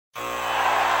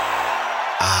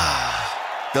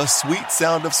The sweet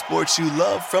sound of sports you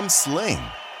love from Sling.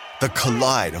 The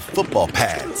collide of football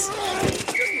pads.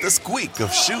 The squeak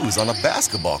of shoes on a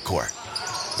basketball court.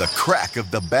 The crack of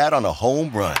the bat on a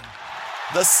home run.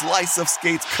 The slice of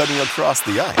skates cutting across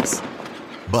the ice.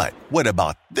 But what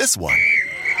about this one?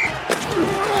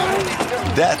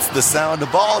 That's the sound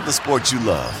of all the sports you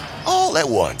love, all at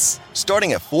once.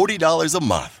 Starting at $40 a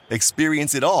month.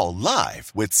 Experience it all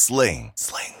live with Sling.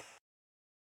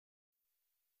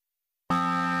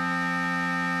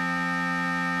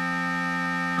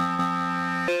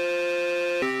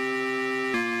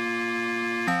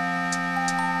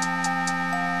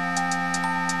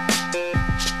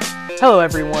 Hello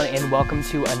everyone, and welcome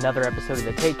to another episode of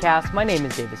the TakeCast. My name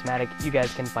is Davis Maddock. You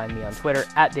guys can find me on Twitter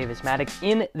at Davis Maddock.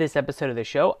 In this episode of the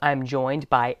show, I'm joined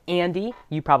by Andy.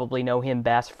 You probably know him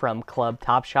best from Club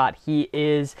Top Shot. He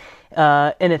is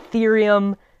an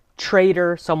Ethereum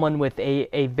trader, someone with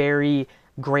a very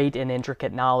great and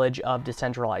intricate knowledge of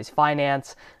decentralized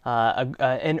finance,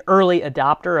 an early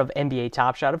adopter of NBA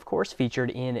Top Shot, of course, featured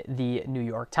in the New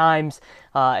York Times,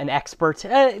 an expert.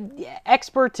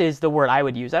 Expert is the word I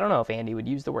would use. I don't know if Andy would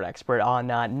use the word expert on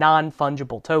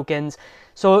non-fungible tokens.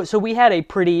 So we had a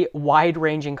pretty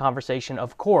wide-ranging conversation,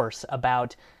 of course,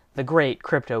 about the great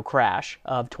crypto crash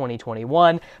of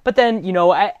 2021. But then,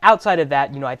 outside of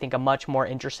that, I think a much more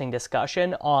interesting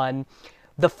discussion on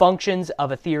the functions of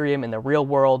Ethereum in the real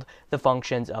world, the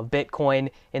functions of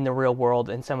Bitcoin in the real world,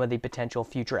 and some of the potential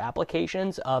future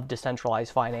applications of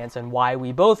decentralized finance and why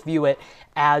we both view it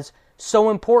as so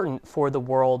important for the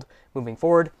world moving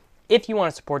forward. If you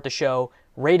want to support the show,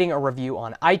 rating a review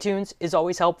on iTunes is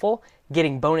always helpful.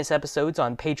 Getting bonus episodes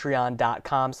on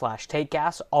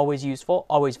patreon.com/takecast, always useful,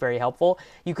 always very helpful.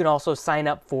 You can also sign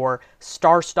up for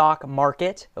Star Stock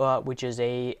Market, which is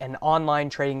an online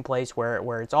trading place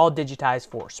where it's all digitized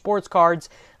for sports cards,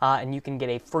 and you can get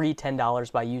a free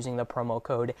 $10 by using the promo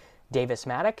code Davis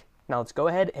Maddock. Now let's go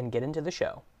ahead and get into the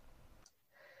show.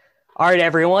 All right,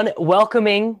 everyone,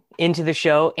 welcoming into the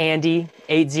show,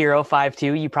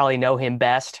 Andy8052. You probably know him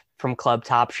best from Club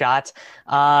Top Shots.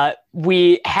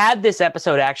 We had this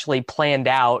episode actually planned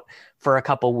out for a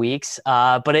couple weeks,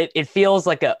 but it feels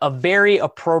like a very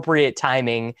appropriate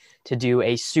timing to do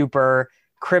a super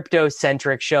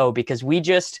crypto-centric show because we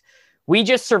just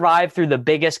survived through the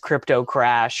biggest crypto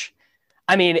crash.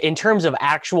 I mean, in terms of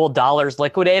actual dollars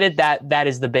liquidated, that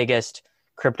is the biggest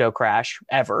crypto crash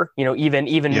ever.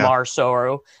 Even more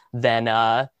so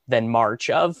than March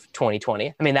of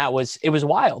 2020. I mean, it was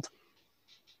wild.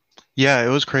 Yeah, it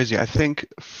was crazy. I think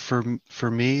for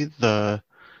me, the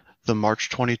March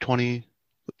 2020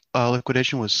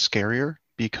 liquidation was scarier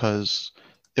because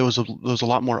there was a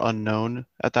lot more unknown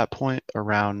at that point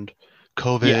around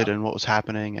COVID and what was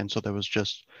happening, and so there were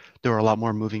a lot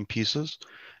more moving pieces.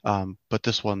 But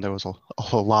this one, there was a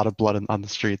lot of blood on the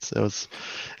streets. It was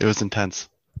intense.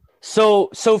 So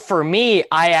for me,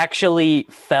 I actually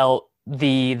felt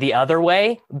the other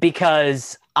way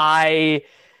because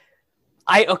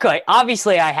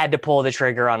obviously I had to pull the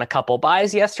trigger on a couple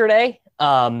buys yesterday.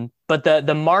 But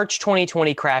the March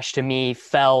 2020 crash to me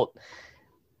felt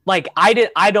like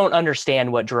I don't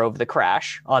understand what drove the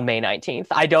crash on May 19th.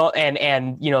 I don't,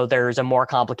 and there's a more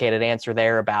complicated answer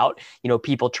there about,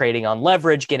 people trading on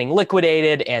leverage, getting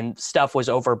liquidated, and stuff was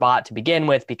overbought to begin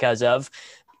with because of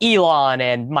Elon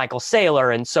and Michael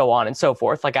Saylor and so on and so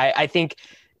forth. Like, I think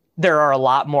there are a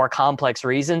lot more complex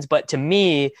reasons, but to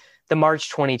me, the March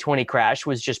 2020 crash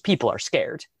was just people are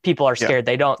scared. People are scared.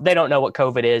 Yeah. They don't know what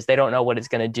COVID is. They don't know what it's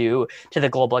going to do to the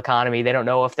global economy. They don't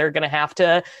know if they're going to have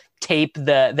to tape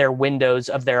their windows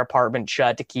of their apartment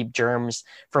shut to keep germs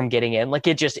from getting in. Like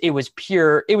it was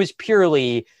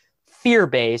purely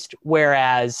fear-based.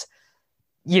 Whereas,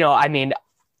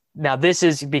 now this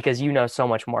is because you know so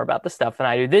much more about the stuff than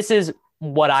I do. This is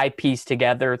what I pieced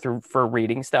together for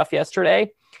reading stuff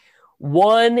yesterday.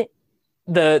 One,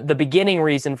 the beginning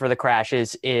reason for the crash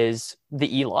is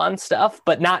the Elon stuff,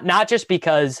 but not just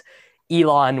because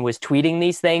Elon was tweeting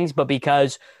these things, but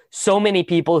because so many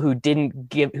people who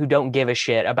don't give a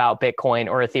shit about Bitcoin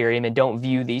or Ethereum and don't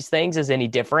view these things as any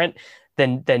different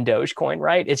than Dogecoin,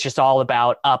 right? It's just all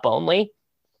about up only.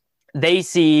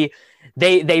 They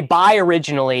buy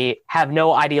originally, have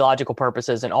no ideological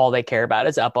purposes, and all they care about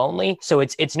is up only. So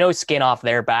it's no skin off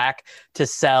their back to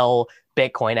sell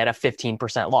Bitcoin at a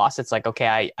 15% loss. It's like,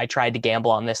 okay, I tried to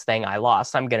gamble on this thing, I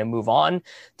lost. I'm going to move on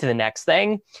to the next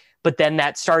thing. But then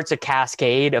that starts a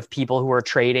cascade of people who are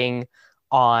trading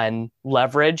on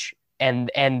leverage. And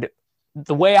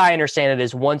the way I understand it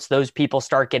is once those people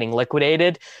start getting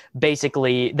liquidated,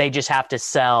 basically they just have to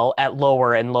sell at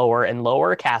lower and lower and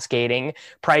lower cascading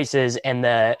prices. And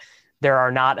there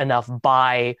are not enough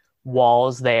buy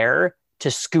walls there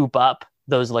to scoop up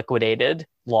those liquidated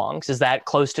longs. Is that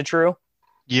close to true?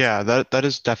 Yeah, that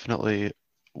is definitely,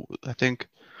 I think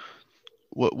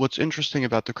what's interesting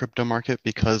about the crypto market,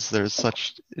 because there's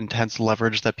such intense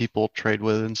leverage that people trade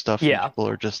with and stuff, and Yeah. people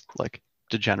are just like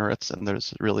degenerates, and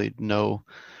there's really no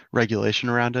regulation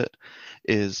around it,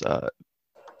 is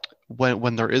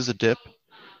when there is a dip,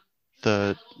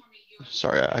 the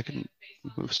sorry, I can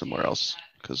move somewhere else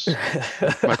because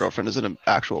my girlfriend is in an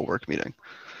actual work meeting.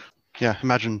 Yeah,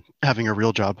 imagine having a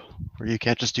real job where you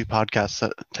can't just do podcasts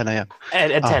at 10 a.m.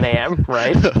 At 10 Um, a.m.,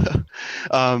 right?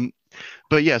 um,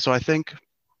 but yeah, so I think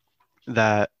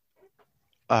that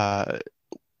uh,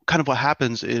 kind of what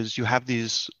happens is you have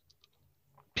these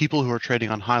people who are trading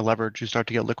on high leverage who start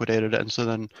to get liquidated, and so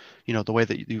then the way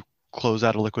that you close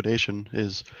out a liquidation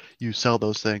is you sell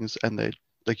those things, and they,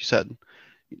 like you said,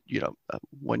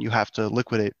 when you have to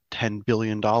liquidate $10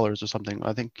 billion or something.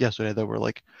 I think yesterday there were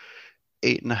like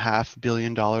 $8.5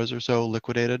 billion or so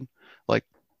liquidated. Like,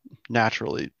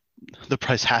 naturally, the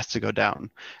price has to go down.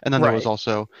 And then there was Right.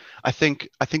 also, I think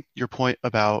your point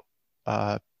about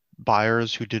uh,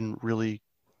 buyers who didn't really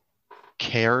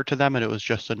care to them, and it was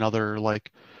just another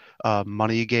like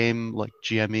money game, like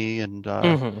GME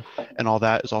Hmm. and all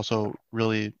that, is also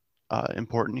really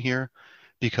important here,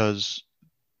 because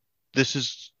this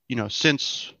is,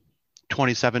 since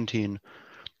 2017,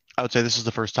 I would say this is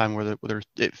the first time where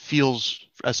it feels,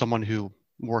 as someone who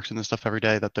works in this stuff every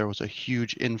day, that there was a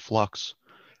huge influx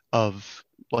of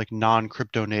like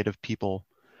non-crypto native people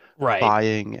Right.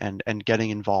 buying and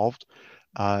getting involved.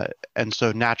 Uh, and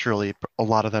so naturally, a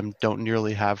lot of them don't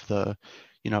nearly have the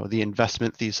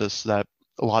investment thesis that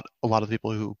a lot of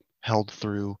people who held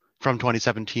through from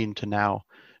 2017 to now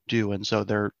do, and so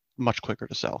they're much quicker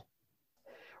to sell.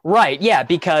 Right. Yeah.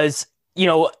 Because,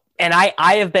 and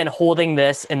I have been holding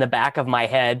this in the back of my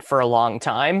head for a long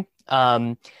time.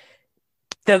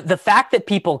 The fact that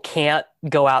people can't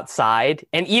go outside,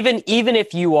 and even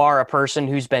if you are a person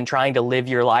who's been trying to live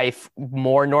your life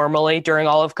more normally during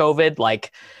all of COVID,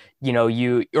 like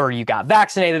you got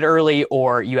vaccinated early,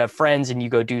 or you have friends and you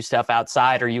go do stuff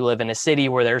outside, or you live in a city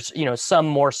where there's some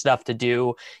more stuff to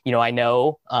do. I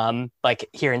know like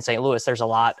here in St. Louis there's a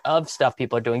lot of stuff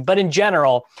people are doing, but in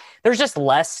general there's just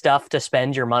less stuff to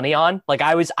spend your money on. Like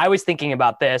I was thinking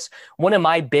about this. One of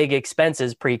my big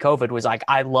expenses pre-COVID was like,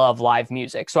 I love live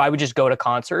music, so I would just go to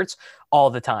concerts all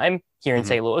the time here in Hmm.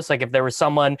 St. Louis. Like if there was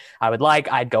someone I would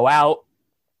like, I'd go out.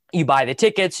 You buy the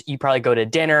tickets, you probably go to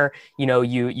dinner,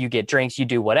 you get drinks, you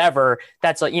do whatever.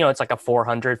 That's like, it's like a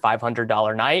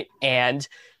 $400-$500 night. And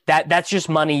that's just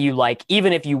money you, like,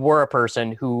 even if you were a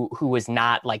person who was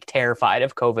not like terrified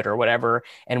of COVID or whatever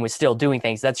and was still doing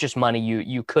things, that's just money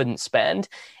you couldn't spend.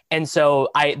 And so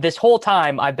this whole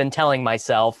time I've been telling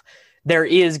myself there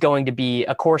is going to be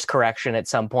a course correction at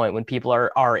some point when people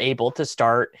are able to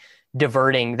start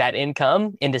diverting that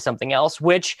income into something else,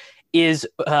 which is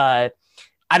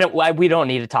we don't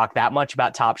need to talk that much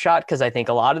about Top Shot, because I think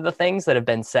a lot of the things that have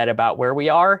been said about where we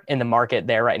are in the market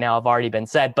there right now have already been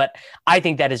said. But I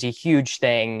think that is a huge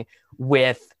thing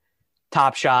with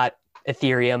Top Shot,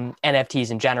 Ethereum,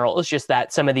 NFTs in general. It's just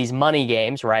that some of these money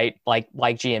games, right, like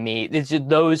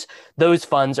GME, those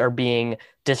funds are being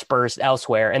dispersed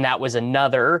elsewhere, and that was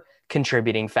another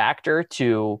contributing factor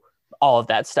to all of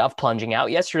that stuff plunging out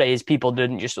yesterday. Is people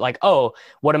didn't just like, oh,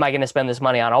 what am I going to spend this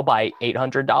money on? I'll buy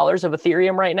 $800 of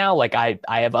Ethereum right now. Like I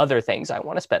have other things I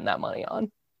want to spend that money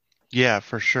on. Yeah,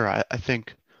 for sure. I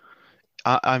think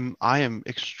I am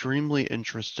extremely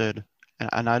interested,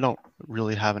 and I don't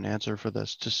really have an answer for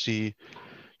this, to see,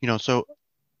 so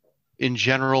in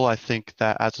general, I think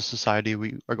that as a society,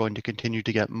 we are going to continue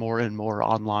to get more and more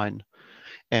online.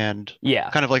 And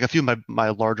Yeah. kind of like a few of my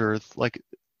larger like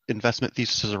investment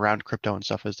theses around crypto and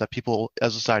stuff is that people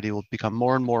as a society will become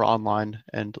more and more online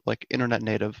and like internet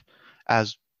native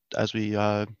as we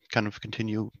kind of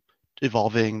continue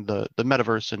evolving the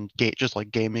metaverse and just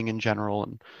like gaming in general,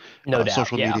 and No doubt.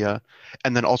 social Yeah. media.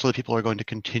 And then also that people are going to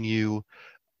continue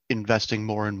investing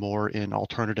more and more in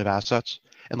alternative assets.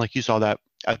 And like you saw that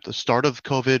at the start of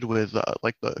COVID with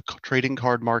like the trading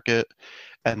card market,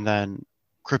 and then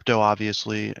crypto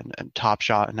obviously, and Top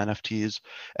Shot and NFTs,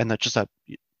 and that just that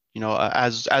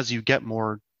as you get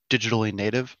more digitally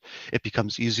native, it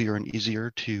becomes easier and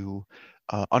easier to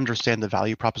understand the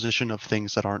value proposition of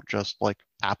things that aren't just like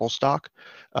Apple stock,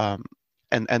 um,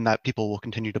 and that people will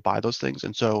continue to buy those things.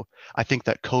 And so I think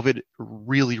that COVID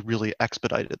really, really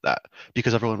expedited that,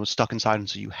 because everyone was stuck inside, and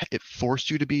so it forced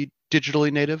you to be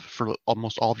digitally native for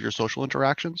almost all of your social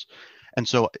interactions. And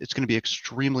so it's going to be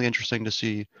extremely interesting to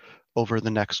see over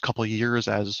the next couple of years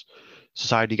as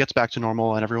society gets back to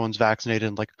normal and everyone's vaccinated.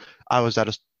 And like I was at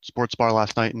a sports bar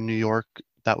last night in New York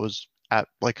that was at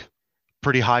like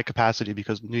pretty high capacity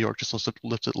because New York just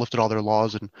lifted all their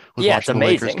laws and was Yeah, it's watching the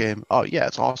Lakers amazing. game. Oh yeah,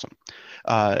 it's awesome.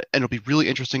 And it'll be really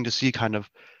interesting to see kind of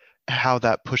how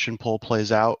that push and pull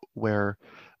plays out, where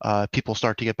people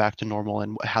start to get back to normal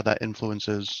and how that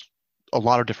influences a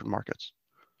lot of different markets.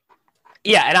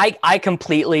 Yeah, and I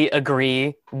completely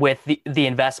agree with the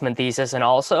investment thesis and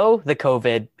also the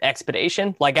COVID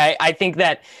expedition. Like I think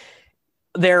that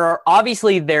there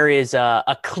is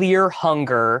a clear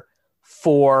hunger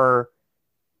for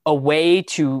a way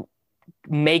to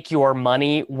make your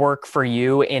money work for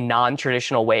you in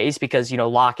non-traditional ways, because,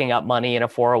 locking up money in a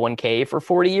 401k for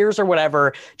 40 years or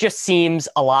whatever just seems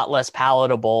a lot less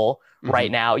palatable right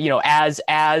now.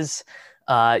 As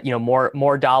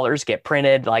more dollars get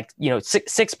printed, like,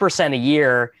 6% a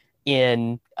year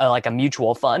in like a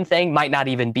mutual fund thing might not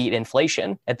even beat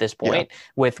inflation at this point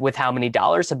with how many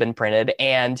dollars have been printed.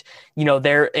 And,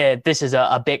 this is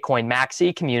a Bitcoin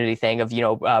maxi community thing of,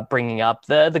 bringing up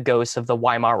the ghosts of the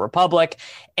Weimar Republic.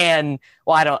 And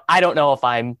well, I don't know if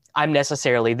I'm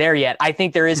necessarily there yet. I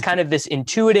think there is kind of this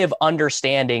intuitive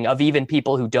understanding of even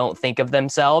people who don't think of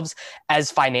themselves as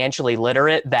financially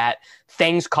literate that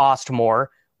things cost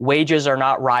more, wages are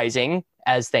not rising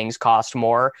as things cost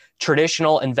more.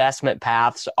 Traditional investment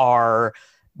paths are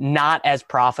not as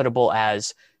profitable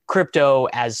as crypto,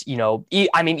 as,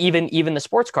 even the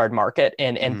sports card market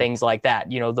and things like that.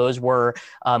 Those were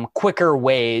quicker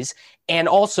ways. And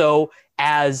also,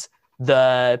 as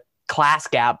the class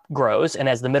gap grows and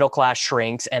as the middle class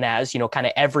shrinks and as, kind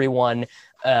of everyone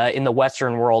in the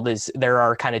Western world there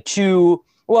are kind of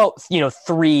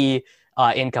three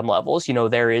income levels.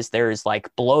 There is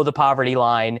like below the poverty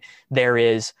line, there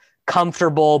is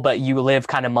comfortable, but you live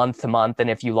kind of month to month. And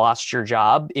if you lost your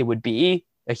job, it would be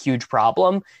a huge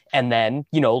problem. And then,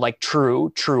 like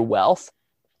true wealth.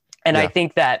 And I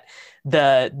think that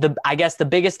I guess the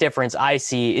biggest difference I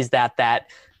see is that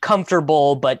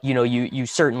comfortable, but you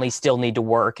certainly still need to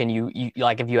work. And you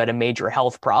like, if you had a major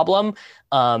health problem,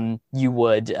 you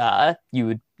would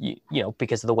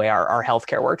because of the way our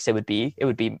healthcare works, it would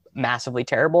be massively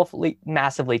terrible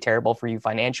for you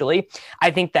financially.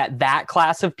 I think that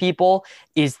class of people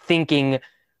is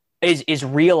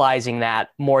realizing that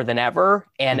more than ever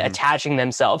and attaching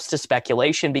themselves to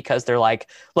speculation, because they're like,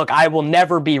 look, I will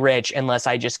never be rich unless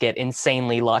I just get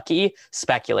insanely lucky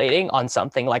speculating on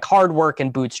something. Like hard work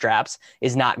and bootstraps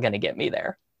is not going to get me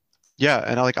there. Yeah,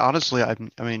 and like honestly, I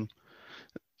mean,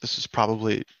 this is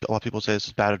probably, a lot of people say this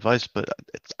is bad advice, but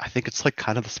I think it's like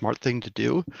kind of the smart thing to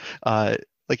do.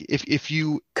 Like if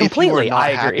you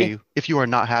are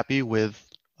not happy with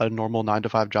a normal 9 to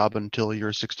 5 job until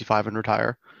you're 65 and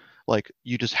retire, like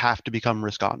you just have to become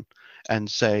risk on and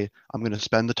say, I'm going to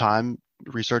spend the time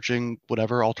researching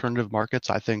whatever alternative markets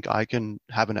I think I can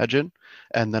have an edge in,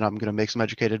 and then I'm going to make some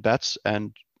educated bets,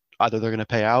 and either they're going to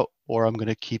pay out or I'm going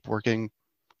to keep working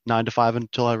 9 to 5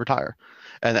 until I retire.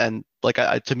 And like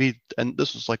to me, and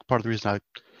this was like part of the reason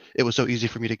it was so easy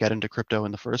for me to get into crypto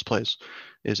in the first place,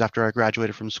 is after I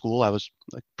graduated from school, I was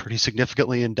like pretty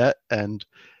significantly in debt and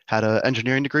had an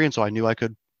engineering degree, and so I knew I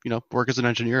could work as an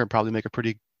engineer and probably make a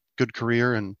pretty good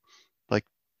career and like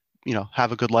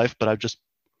have a good life. But I just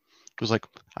was like,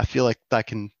 I feel like I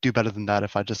can do better than that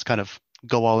if I just kind of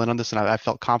go all in on this, and I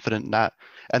felt confident in that.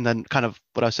 And then kind of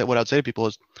what I'd say to people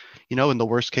is, in the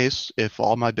worst case, if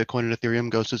all my Bitcoin and Ethereum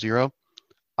goes to zero,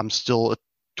 I'm still a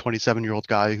 27-year-old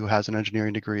guy who has an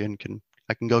engineering degree and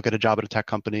I can go get a job at a tech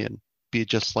company and be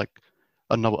just like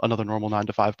another normal 9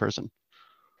 to 5 person.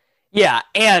 Yeah,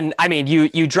 and I mean,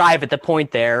 you drive at the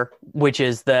point there, which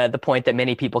is the point that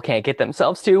many people can't get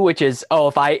themselves to, which is,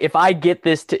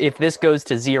 if this goes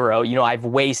to zero, I've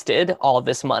wasted all of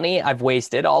this money, I've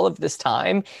wasted all of this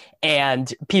time,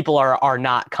 and people are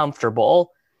not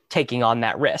comfortable taking on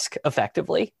that risk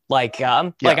effectively. Like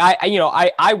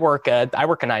I work a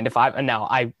 9 to 5, and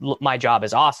now my job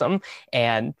is awesome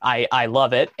and I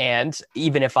love it. And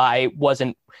even if I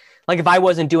wasn't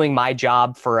doing my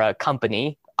job for a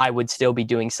company, I would still be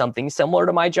doing something similar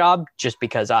to my job just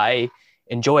because I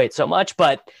enjoy it so much.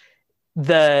 But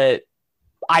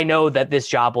I know that this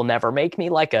job will never make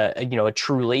me like a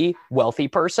truly wealthy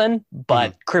person,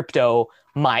 but crypto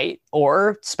might,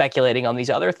 or speculating on these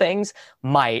other things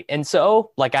might. And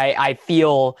so like, I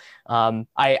feel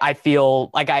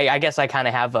like I guess I kind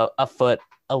of have a foot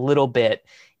a little bit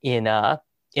in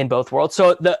both worlds.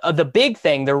 So the big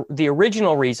thing, the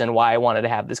original reason why I wanted to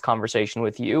have this conversation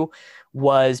with you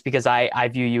was because I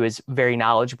view you as very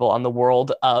knowledgeable on the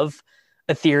world of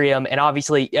Ethereum, and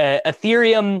obviously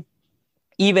Ethereum,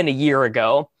 even a year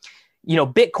ago,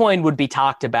 Bitcoin would be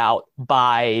talked about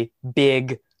by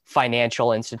big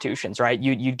financial institutions, right?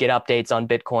 You'd get updates on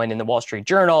Bitcoin in the Wall Street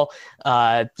Journal.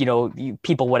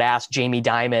 People would ask Jamie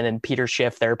Dimon and Peter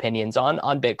Schiff their opinions on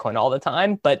Bitcoin all the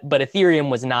time, but Ethereum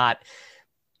was not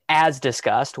as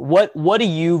discussed. What do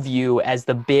you view as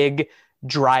the big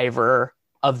driver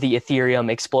of the Ethereum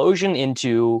explosion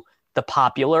into the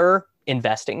popular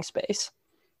investing space?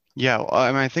 Yeah, I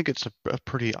mean, I think it's a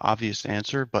pretty obvious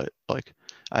answer, but like,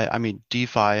 I mean,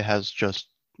 DeFi has just,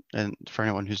 and for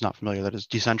anyone who's not familiar, that is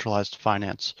decentralized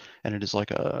finance, and it is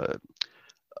like a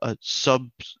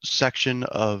subsection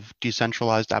of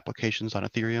decentralized applications on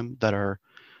Ethereum that are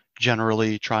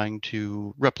generally trying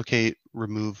to replicate,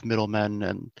 remove middlemen,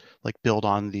 and like build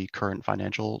on the current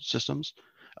financial systems.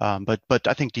 But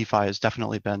I think DeFi has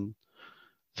definitely been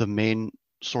the main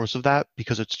source of that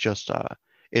because it's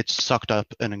sucked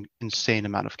up an insane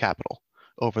amount of capital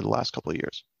over the last couple of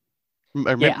years,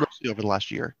 mostly over the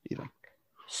last year even.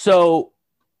 So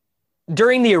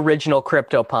during the original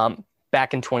crypto pump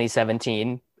back in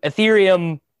 2017,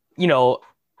 Ethereum,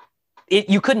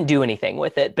 you couldn't do anything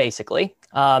with it basically.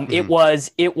 It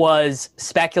was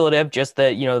speculative, just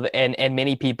and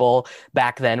many people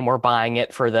back then were buying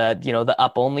it for the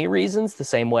up only reasons, the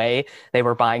same way they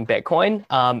were buying Bitcoin.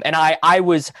 And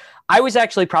I was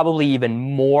actually probably even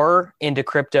more into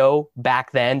crypto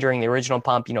back then during the original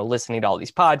pump, listening to all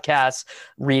these podcasts,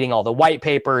 reading all the white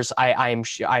papers. I'm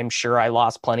sure I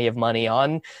lost plenty of money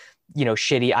on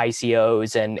shitty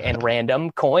ICOs and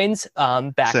random coins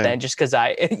back Same. then, just because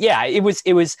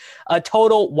it was a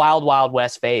total wild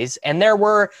west phase. And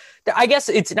I guess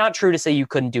it's not true to say you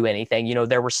couldn't do anything.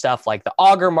 There were stuff like the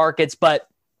Augur markets, but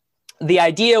the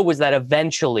idea was that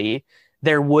eventually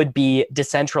there would be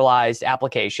decentralized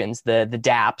applications. The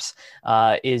dApps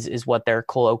is what they're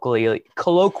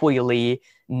colloquially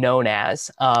known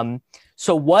as.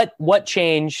 So what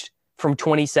changed from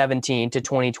 2017 to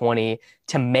 2020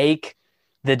 to make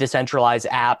the decentralized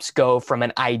apps go from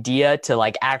an idea to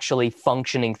like actually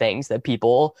functioning things that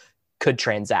people could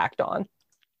transact on?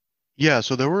 Yeah,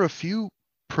 so there were a few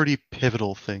pretty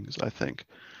pivotal things, I think.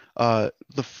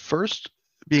 The first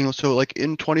being, so like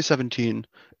in 2017,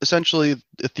 essentially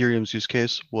Ethereum's use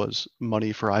case was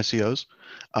money for ICOs.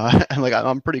 And like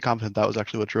I'm pretty confident that was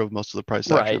actually what drove most of the price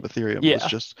action of Ethereum. Yeah. Was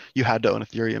just you had to own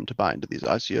Ethereum to buy into these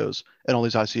ICOs, and all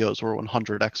these ICOs were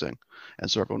 100xing,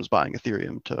 and so everyone was buying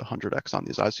Ethereum to 100x on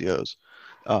these ICOs,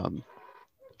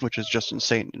 which is just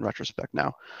insane in retrospect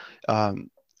now.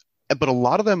 But a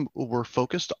lot of them were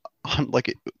focused on,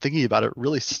 like, thinking about it,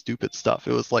 really stupid stuff.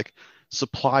 It was like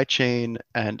supply chain,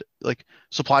 and like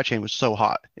supply chain was so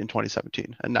hot in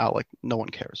 2017, and now like no one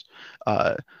cares.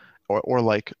 Or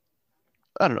like,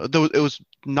 I don't know, it was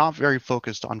not very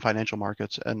focused on financial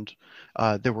markets. And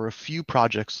there were a few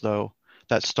projects though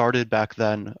that started back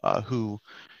then who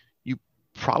a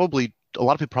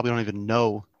lot of people probably don't even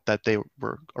know that they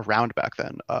were around back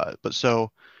then. But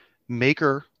so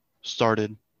Maker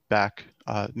started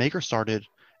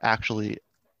actually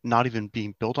not even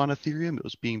being built on Ethereum. It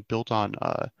was being built on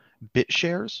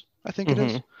BitShares, I think it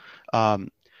is.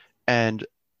 And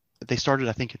they started,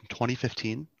 I think, in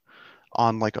 2015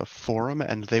 on like a forum,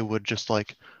 and they would just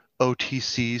like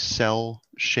OTC sell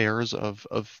shares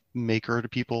of Maker to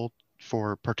people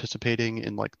for participating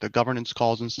in like the governance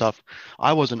calls and stuff.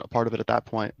 I wasn't a part of it at that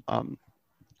point.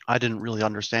 I didn't really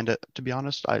understand it, to be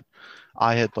honest. I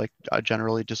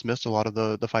generally dismissed a lot of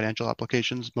the financial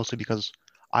applications, mostly because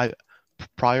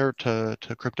prior to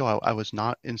crypto, I was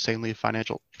not insanely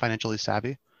financially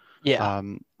savvy. Yeah.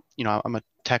 I'm a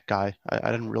tech guy.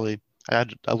 I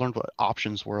learned what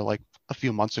options were like a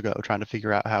few months ago, trying to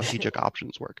figure out how Hegic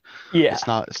options work. Yeah.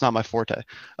 It's not my forte.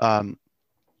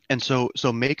 And so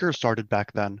Maker started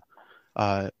back then,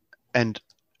 and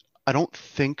I don't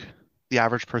think the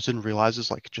average person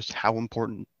realizes like just how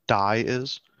important DAI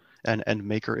is and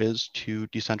Maker is to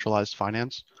decentralized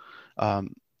finance.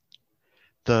 And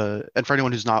for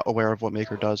anyone who's not aware of what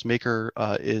Maker does, Maker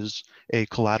is a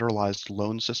collateralized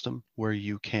loan system where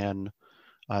you can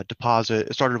deposit.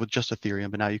 It started with just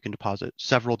Ethereum, but now you can deposit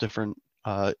several different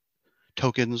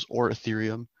tokens or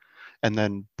Ethereum, and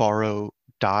then borrow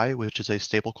DAI, which is a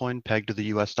stablecoin pegged to the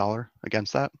US dollar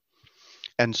against that.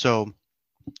 And so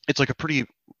it's like a pretty,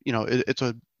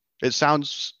 it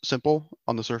sounds simple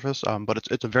on the surface, but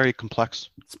it's a very complex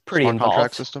pretty smart involved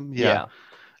contract system. Yeah.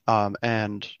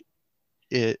 And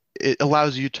it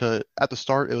allows you to, at the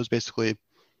start, it was basically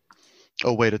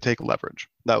a way to take leverage.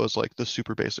 That was like the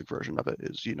super basic version of it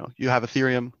is, you have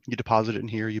Ethereum, you deposit it in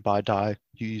here, you buy DAI,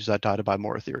 you use that DAI to buy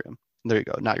more Ethereum. There you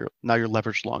go. Now you're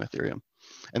leveraged long Ethereum,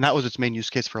 and that was its main use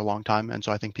case for a long time. And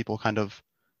so I think people kind of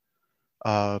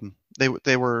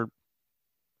they were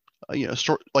a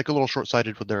little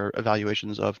short-sighted with their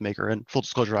evaluations of Maker. And full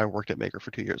disclosure, I worked at Maker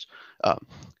for 2 years,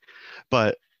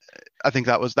 but I think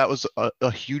that was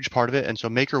a huge part of it. And so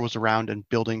Maker was around and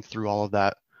building through all of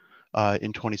that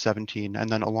in 2017, and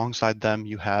then alongside them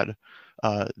you had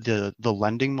the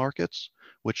lending markets,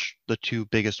 which the two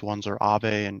biggest ones are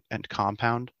Aave and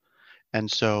Compound. And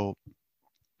so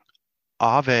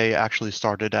Aave actually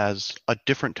started as a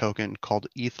different token called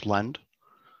ETH Lend,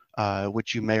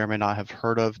 which you may or may not have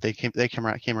heard of. They came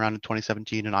around in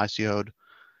 2017 and ICO'd,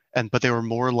 but they were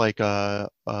more like a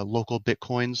local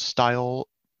Bitcoin style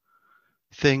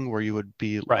thing where you would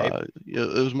be Right. It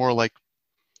was more like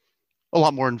a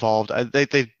lot more involved.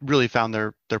 They really found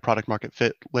their product market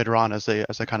fit later on as they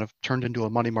kind of turned into a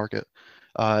money market,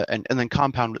 and then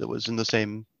Compound, it was in the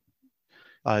same.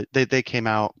 They came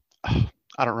out, I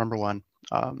don't remember when,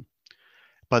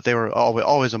 but they were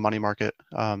always a money market,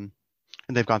 and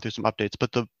they've gone through some updates.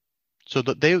 But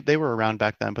they were around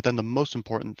back then. But then the most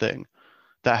important thing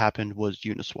that happened was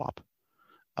Uniswap,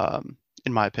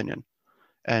 in my opinion.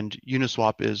 And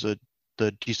Uniswap is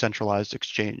the decentralized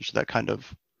exchange that kind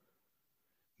of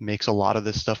makes a lot of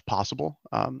this stuff possible.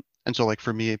 And so, like,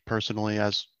 for me personally,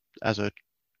 as a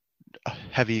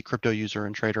heavy crypto user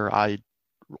and trader, I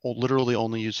literally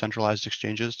only use centralized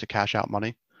exchanges to cash out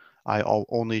money. I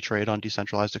only trade on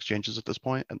decentralized exchanges at this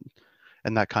point,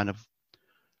 and that kind of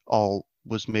all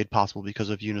was made possible because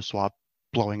of Uniswap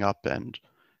blowing up and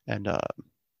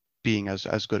being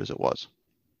as good as it was.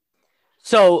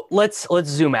 So let's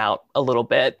zoom out a little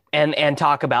bit and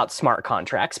talk about smart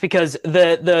contracts, because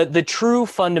the true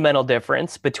fundamental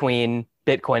difference between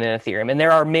Bitcoin and Ethereum, and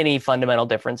there are many fundamental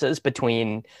differences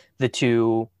between the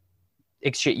two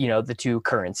the two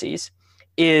currencies,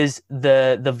 is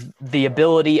the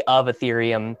ability of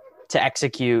Ethereum to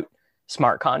execute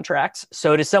smart contracts.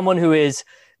 So to someone who is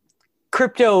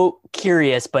crypto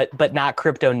curious but not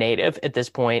crypto native at this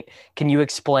point, can you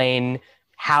explain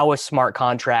how a smart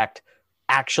contract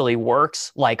actually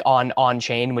works, like on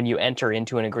chain, when you enter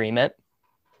into an agreement?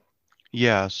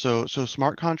 Yeah, so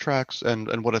smart contracts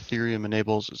and what Ethereum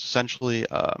enables is essentially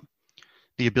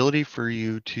the ability for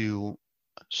you to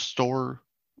store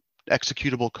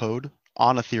executable code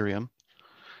on Ethereum.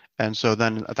 And so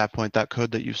then at that point, that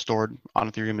code that you've stored on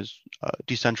Ethereum is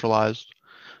decentralized.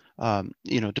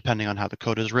 Depending on how the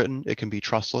code is written, it can be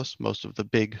trustless. Most of the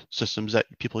big systems that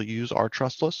people use are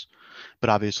trustless, but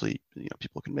obviously,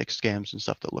 people can make scams and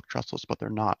stuff that look trustless, but they're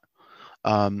not.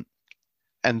 And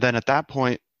then at that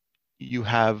point, you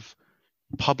have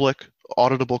public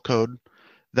auditable code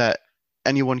that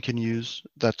anyone can use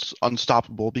that's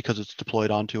unstoppable because it's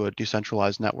deployed onto a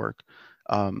decentralized network.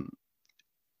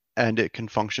 And it can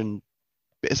function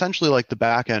essentially like the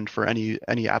back end for any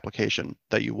application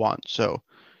that you want. So,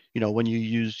 when you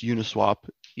use Uniswap,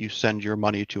 you send your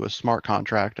money to a smart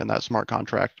contract, and that smart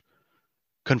contract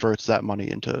converts that money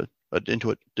into a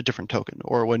different token.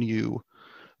 Or when you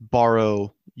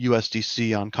borrow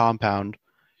USDC on Compound,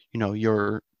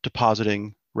 you're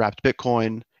depositing wrapped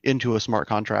Bitcoin into a smart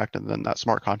contract, and then that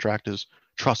smart contract is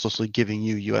trustlessly giving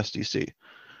you USDC.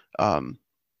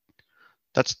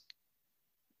 That's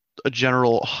a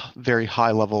general, very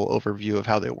high level overview of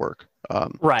how they work.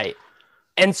 Right.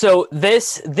 And so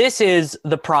this is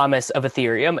the promise of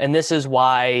Ethereum, and this is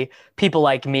why people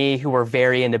like me, who were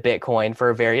very into Bitcoin for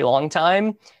a very long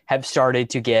time, have started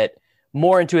to get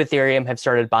more into Ethereum, have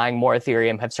started buying more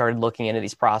Ethereum, have started looking into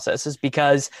these processes,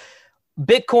 because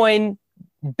Bitcoin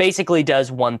basically does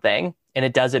one thing, and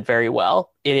it does it very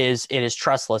well. It is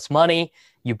trustless money.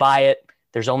 You buy it.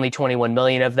 There's only 21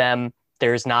 million of them.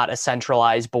 There's not a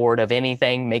centralized board of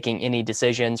anything making any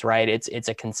decisions, right? It's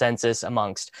a consensus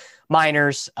amongst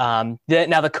miners. Now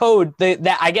the code,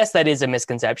 that I guess that is a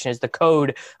misconception, is the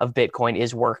code of Bitcoin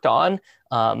is worked on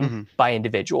by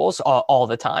individuals all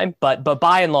the time. But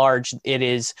by and large,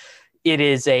 it's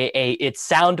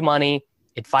sound money.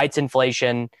 It fights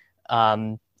inflation,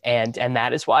 and that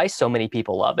is why so many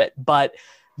people love it. But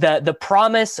the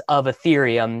promise of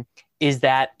Ethereum is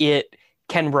that it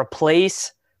can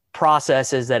replace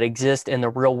processes that exist in the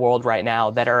real world right now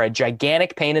that are a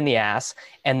gigantic pain in the ass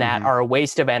and that are a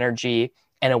waste of energy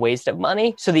and a waste of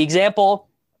money. So the example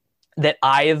that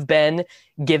I have been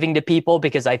giving to people,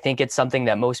 because I think it's something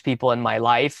that most people in my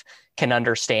life can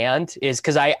understand, is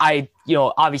because I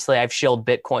obviously I've shilled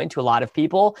Bitcoin to a lot of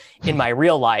people in my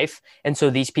real life. And so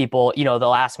these people,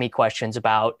 they'll ask me questions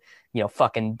about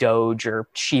fucking Doge or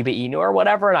Shiba Inu or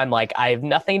whatever. And I'm like, I have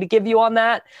nothing to give you on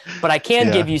that, but I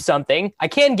can give you something. I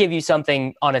can give you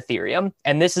something on Ethereum.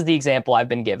 And this is the example I've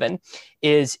been given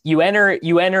is you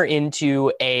enter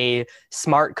into a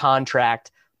smart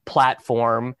contract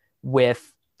platform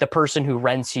with the person who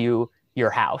rents you your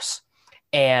house.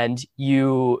 And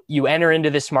you enter into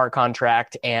this smart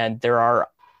contract, and there are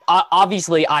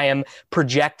obviously I am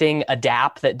projecting a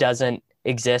DApp that doesn't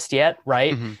exist yet,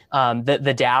 right? Mm-hmm.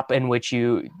 The DApp in which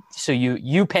you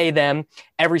pay them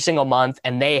every single month,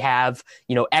 and they have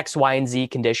X, Y, and Z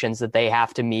conditions that they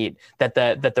have to meet, that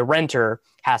the renter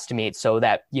has to meet, so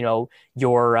that your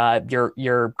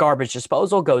garbage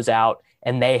disposal goes out,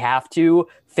 and they have to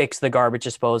fix the garbage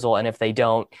disposal, and if they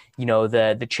don't,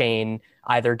 the chain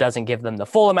either doesn't give them the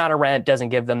full amount of rent, doesn't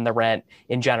give them the rent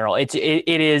in general. It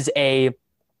is a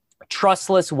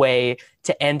trustless way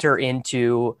to enter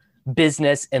into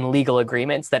business and legal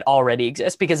agreements that already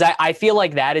exist, because I feel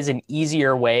like that is an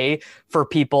easier way for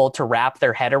people to wrap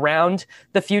their head around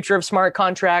the future of smart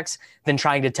contracts than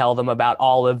trying to tell them about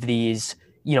all of these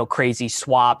crazy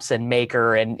swaps and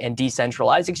maker and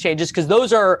decentralized exchanges, because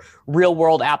those are real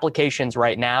world applications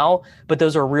right now, but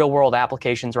those are real world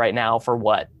applications right now for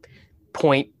what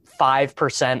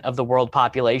 0.5% of the world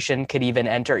population could even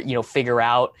enter, figure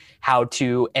out how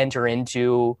to enter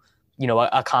into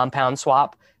a compound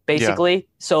swap, basically. Yeah.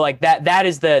 So like that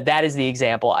is the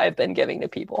example I've been giving to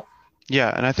people.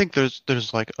 Yeah, and I think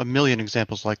there's like a million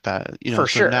examples like that. For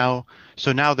sure. Now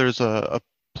there's a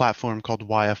platform called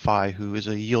YFI, who is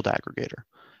a yield aggregator.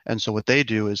 And so what they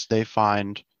do is they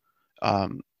find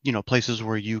places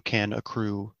where you can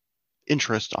accrue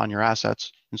interest on your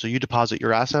assets. And so you deposit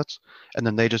your assets, and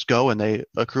then they just go and they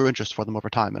accrue interest for them over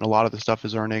time. And a lot of the stuff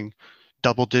is earning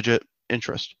double-digit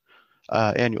interest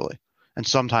annually, and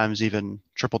sometimes even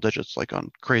triple digits, like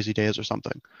on crazy days or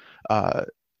something.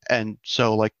 And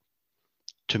so, like,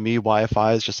 to me,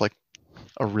 YFI is just like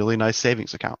a really nice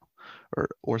savings account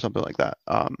or something like that.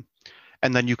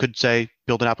 And then you could say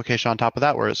build an application on top of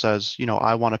that where it says,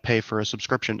 I want to pay for a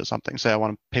subscription to something. Say I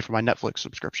want to pay for my Netflix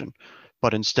subscription,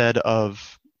 but instead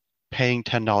of paying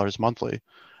 $10 monthly,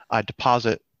 I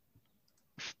deposit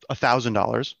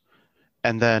 $1,000,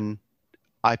 and then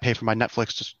I pay for my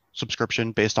Netflix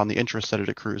subscription based on the interest that it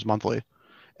accrues monthly.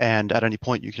 And at any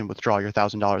point, you can withdraw your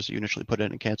 $1,000 that you initially put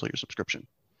in and cancel your subscription.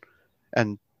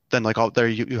 And then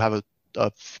you have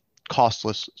a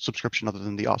costless subscription other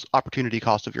than the opportunity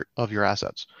cost of your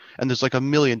assets. And there's like a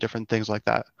million different things like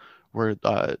that where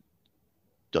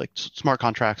like smart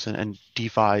contracts and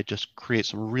DeFi just create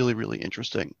some really, really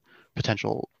interesting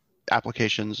potential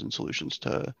applications and solutions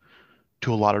to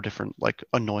a lot of different like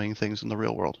annoying things in the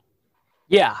real world.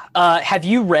 Yeah. Have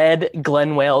you read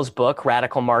Glenn Whale's book,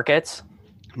 Radical Markets?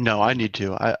 No, I need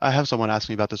to. I have someone ask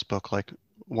me about this book like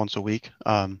once a week.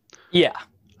 You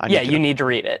need to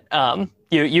read it.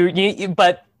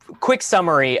 But quick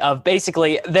summary of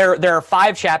basically there are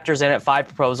 5 chapters in it, 5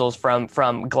 proposals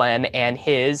from Glenn and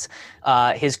his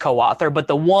co-author. But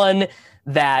the one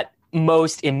that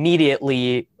most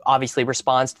immediately obviously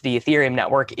responds to the Ethereum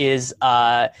network is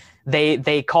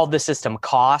they called the system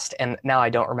COST, and now I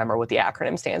don't remember what the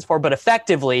acronym stands for, but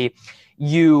effectively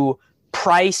you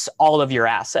price all of your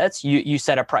assets. You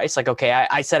set a price, like, okay,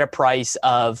 I set a price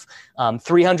of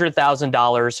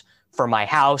 $300,000 for my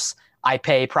house. I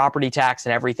pay property tax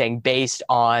and everything based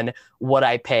on what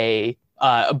I pay,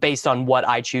 based on what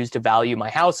I choose to value my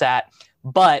house at.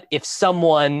 But if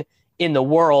someone in the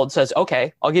world says,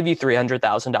 okay, I'll give you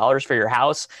 $300,000 for your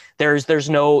house, there's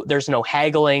no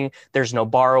haggling, there's no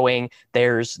borrowing,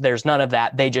 there's none of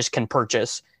that. They just can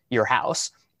purchase your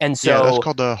house. And so that's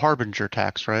called the harbinger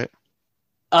tax, right?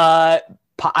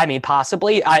 I mean,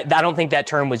 possibly. I don't think that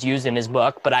term was used in his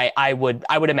book, but I would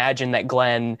imagine that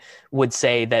Glenn would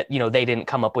say that they didn't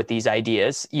come up with these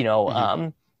ideas,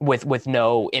 with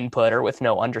no input or with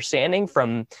no understanding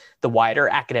from the wider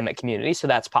academic community. So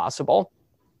that's possible.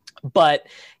 But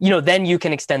then you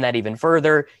can extend that even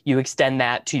further. You extend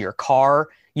that to your car.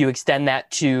 You extend that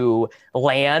to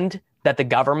land that the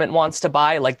government wants to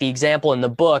buy. Like the example in the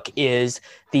book is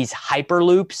these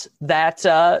hyperloops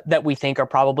that we think are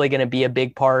probably going to be a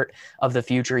big part of the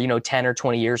future, 10 or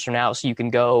 20 years from now. So you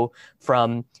can go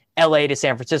from LA to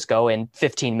San Francisco in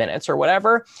 15 minutes or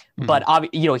whatever. Mm-hmm. But,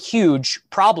 a huge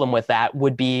problem with that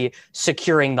would be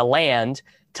securing the land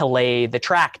to lay the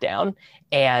track down.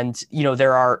 And,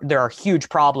 there are huge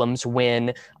problems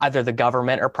when either the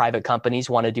government or private companies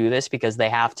want to do this, because they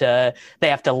have to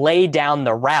lay down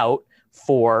the route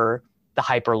for the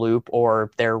Hyperloop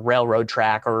or their railroad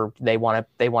track, or they want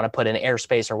to put in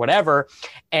airspace or whatever,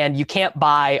 and you can't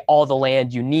buy all the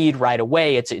land you need right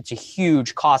away. It's a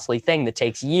huge, costly thing that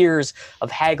takes years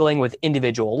of haggling with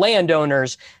individual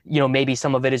landowners. Maybe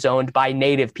some of it is owned by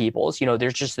native peoples.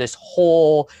 There's just this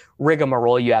whole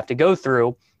rigmarole you have to go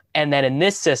through. And then in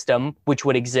this system, which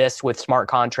would exist with smart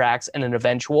contracts and an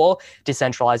eventual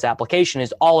decentralized application,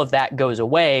 is all of that goes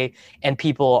away, and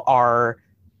people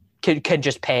can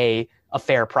just pay a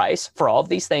fair price for all of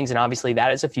these things. And obviously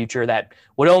that is a future that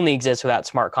would only exist without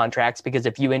smart contracts, because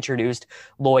if you introduced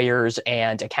lawyers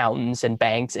and accountants and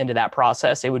banks into that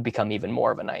process, it would become even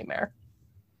more of a nightmare.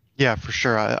 Yeah, for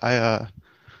sure.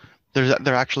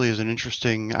 There actually is an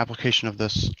interesting application of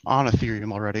this on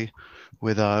Ethereum already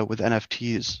with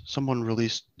NFTs. Someone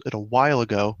released it a while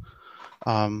ago.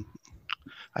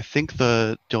 I think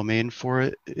the domain for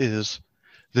it is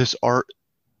 "this art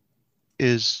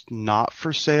is not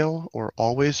for sale" or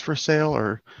 "always for sale"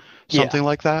 or something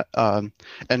like that. And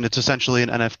it's essentially an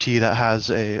NFT that has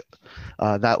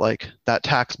that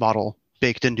tax model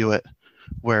baked into it,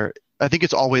 where I think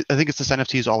this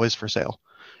NFT is always for sale,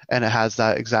 and it has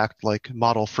that exact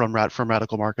model from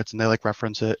Radical Markets, and they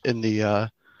reference it in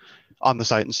the on the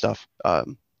site and stuff.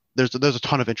 There's a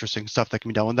ton of interesting stuff that can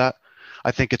be done with that.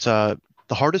 I think it's the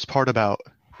hardest part about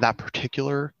that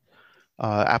particular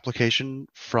application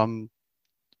from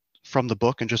the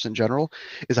book and just in general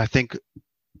is I think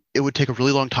it would take a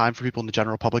really long time for people in the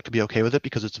general public to be okay with it,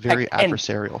 because it's very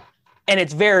adversarial. And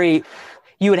it's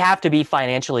you would have to be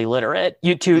financially literate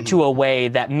to a way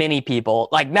that many people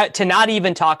not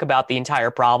even talk about the entire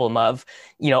problem of,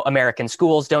 American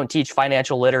schools don't teach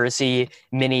financial literacy.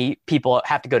 Many people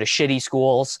have to go to shitty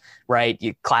schools, right?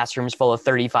 Classrooms full of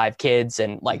 35 kids,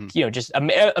 and just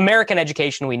American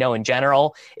education we know in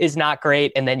general is not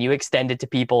great. And then you extend it to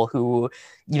people who,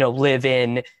 live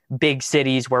in big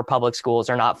cities where public schools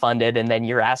are not funded. And then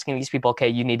you're asking these people, okay,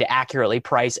 you need to accurately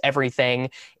price everything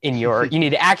in your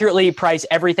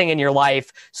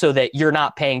life so that you're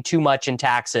not paying too much in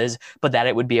taxes, but that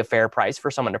it would be a fair price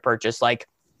for someone to purchase.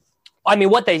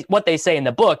 What they say in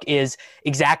the book is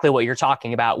exactly what you're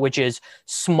talking about, which is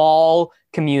small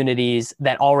communities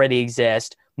that already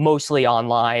exist, mostly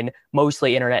online,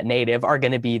 mostly internet native, are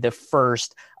going to be the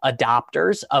first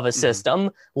adopters of a system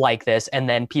like this. And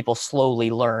then people slowly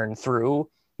learn through,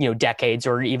 decades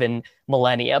or even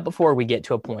millennia before we get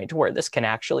to a point where this can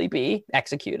actually be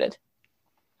executed.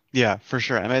 Yeah, for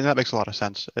sure. I mean, that makes a lot of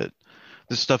sense.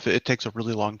 This stuff, it takes a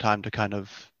really long time to kind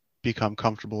of become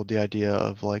comfortable with the idea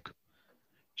of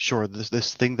sure,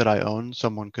 this thing that I own,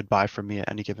 someone could buy from me at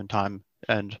any given time.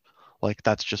 And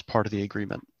that's just part of the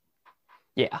agreement.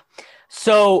 Yeah.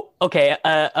 So, okay,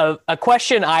 a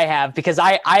question I have, because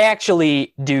I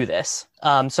actually do this.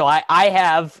 So I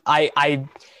have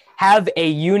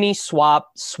a Uniswap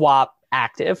swap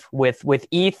active with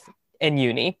ETH and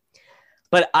Uni.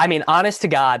 But I mean, honest to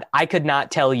God, I could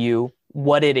not tell you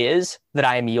what it is that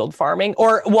I am yield farming.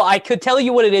 I could tell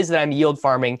you what it is that I'm yield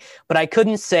farming, but I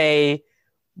couldn't say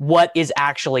what is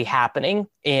actually happening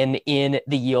in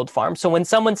the yield farm. So when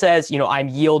someone says, I'm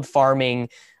yield farming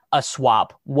a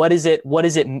swap, what is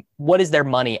their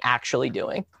money actually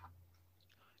doing?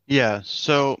 Yeah,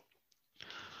 so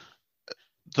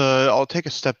I'll take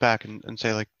a step back and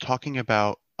say, talking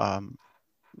about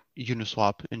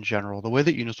Uniswap in general, the way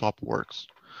that Uniswap works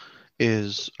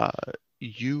is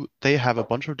they have a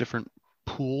bunch of different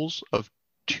pools of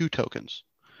 2 tokens.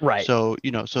 Right. So,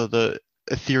 so the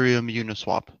Ethereum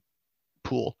Uniswap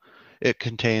pool, it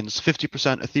contains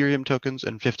 50% Ethereum tokens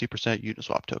and 50%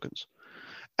 Uniswap tokens.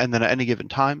 And then at any given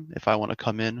time, if I want to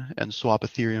come in and swap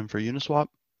Ethereum for Uniswap,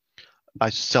 I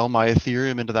sell my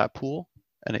Ethereum into that pool,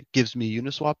 and it gives me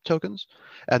Uniswap tokens,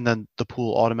 and then the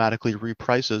pool automatically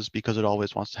reprices because it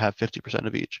always wants to have 50%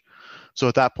 of each. So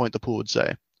at that point, the pool would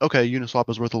say, okay, Uniswap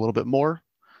is worth a little bit more,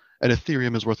 and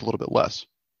Ethereum is worth a little bit less.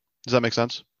 Does that make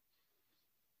sense?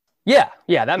 Yeah,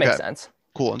 that makes sense.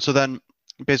 Cool. And so then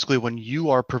basically when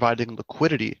you are providing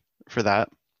liquidity for that,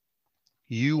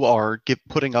 you are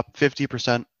putting up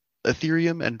 50%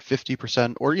 Ethereum and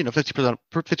 50%, or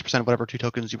 50% of whatever 2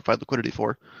 tokens you provide liquidity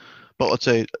for. But let's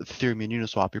say Ethereum and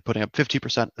Uniswap, you're putting up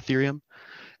 50% Ethereum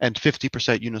and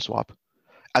 50% Uniswap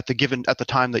at the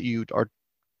time that you are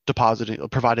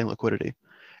providing liquidity.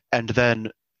 And then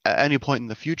at any point in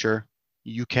the future,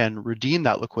 you can redeem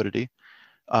that liquidity,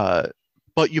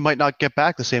 but you might not get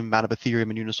back the same amount of Ethereum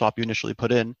and Uniswap you initially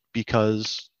put in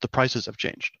because the prices have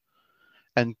changed.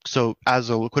 And so as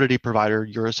a liquidity provider,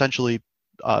 you're essentially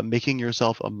making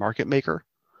yourself a market maker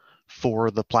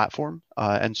for the platform.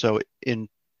 And so in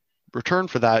return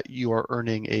for that, you are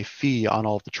earning a fee on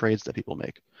all of the trades that people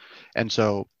make. And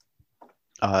so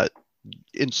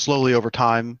slowly over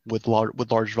time with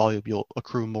large volume, you'll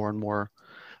accrue more and more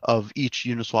of each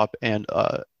Uniswap and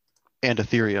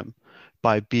Ethereum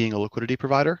by being a liquidity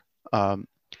provider. And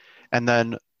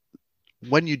then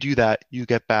when you do that, you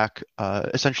get back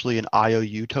essentially an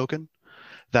IOU token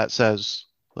that says,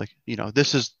 like,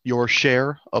 this is your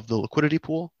share of the liquidity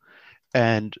pool,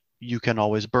 and you can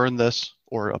always burn this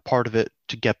or a part of it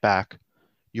to get back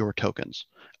your tokens.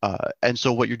 And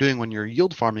so what you're doing when you're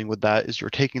yield farming with that is you're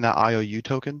taking that IOU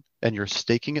token and you're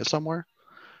staking it somewhere.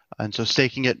 And so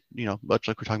staking it, much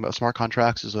like we're talking about smart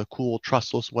contracts, is a cool,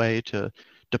 trustless way to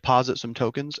deposit some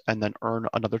tokens and then earn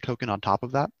another token on top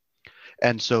of that.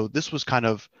 And so this was kind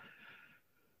of,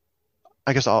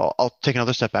 I guess I'll take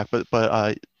another step back,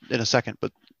 but in a second.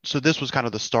 But so this was kind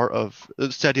of the start of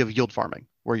this idea of yield farming,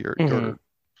 where you're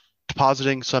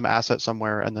depositing some asset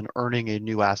somewhere and then earning a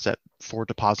new asset for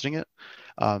depositing it.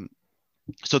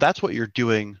 So that's what you're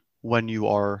doing when you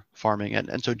are farming.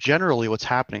 And so generally what's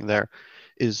happening there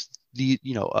is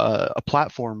a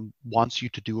platform wants you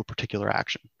to do a particular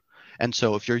action. And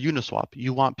so if you're Uniswap,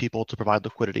 you want people to provide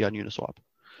liquidity on Uniswap.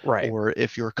 Right. Or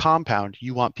if you're Compound,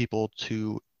 you want people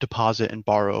to deposit and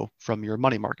borrow from your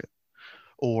money market.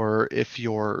 Or if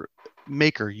you're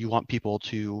Maker, you want people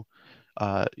to,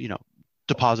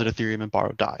 deposit Ethereum and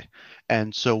borrow DAI.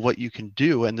 And so what you can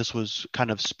do, and this was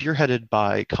kind of spearheaded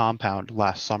by Compound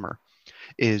last summer,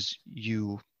 is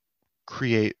you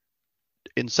create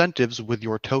incentives with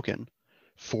your token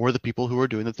for the people who are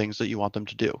doing the things that you want them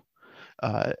to do.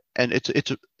 And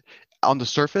it's on the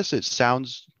surface, it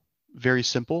sounds very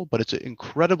simple, but it's an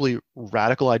incredibly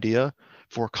radical idea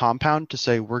for Compound to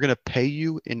say, we're going to pay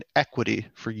you in equity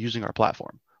for using our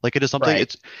platform. Like, it is something,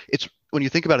 right. it's when you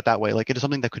think about it that way, like, it is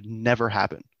something that could never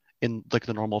happen in like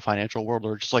the normal financial world,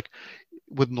 or just like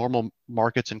with normal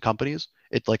markets and companies.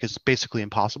 It like is basically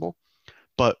impossible.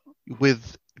 But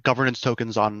with governance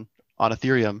tokens on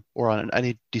Ethereum or on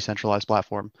any decentralized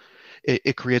platform,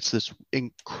 it creates this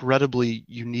incredibly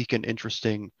unique and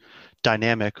interesting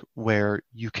dynamic where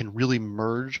you can really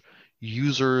merge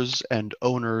users and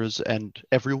owners and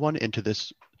everyone into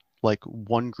this like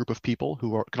one group of people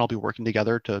who can all be working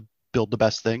together to build the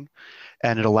best thing.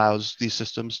 And it allows these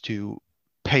systems to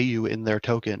pay you in their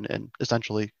token and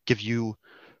essentially give you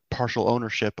partial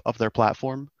ownership of their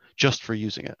platform just for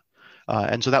using it.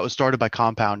 And so that was started by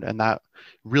Compound, and that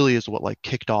really is what like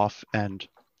kicked off and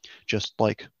just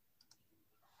like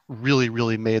really,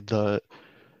 really made the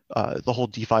whole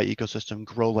DeFi ecosystem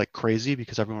grow like crazy,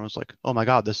 because everyone was like, oh my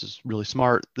God, this is really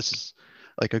smart. This is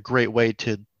like a great way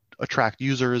to attract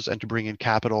users and to bring in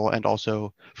capital and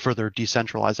also further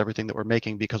decentralize everything that we're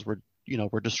making, because we're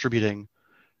distributing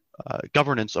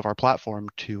governance of our platform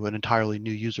to an entirely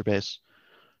new user base.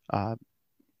 And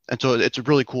so it's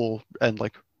really cool. And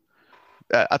like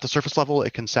at the surface level,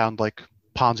 it can sound like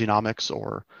Ponzi-nomics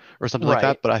or something like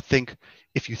that. But I think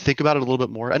if you think about it a little bit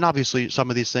more, and obviously some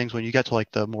of these things, when you get to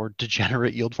like the more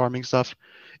degenerate yield farming stuff,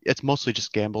 it's mostly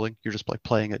just gambling. You're just like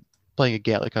playing a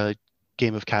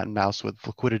game of cat and mouse with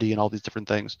liquidity and all these different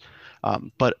things.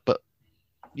 But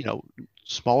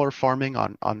smaller farming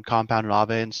on Compound and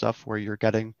Aave and stuff, where you're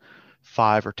getting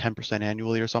 5 or 10%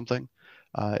 annually or something.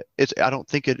 I don't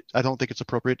think it's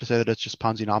appropriate to say that it's just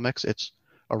Ponzi-nomics. It's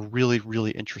a really,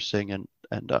 really interesting and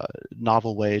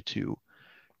novel way to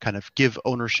kind of give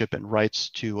ownership and rights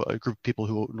to a group of people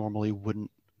who normally wouldn't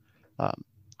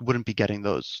be getting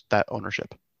that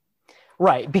ownership.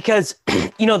 Right, because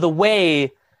the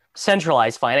way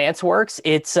centralized finance works,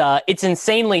 it's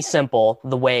insanely simple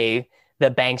the way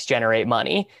that banks generate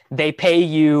money. They pay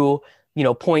you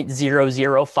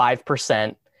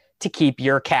 0.005% to keep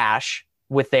your cash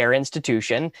with their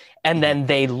institution, and then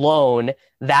they loan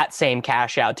that same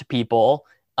cash out to people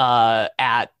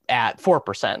at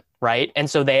 4%, right? And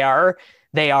so they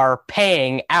are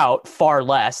paying out far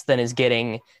less than is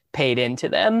getting paid into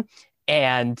them.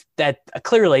 And that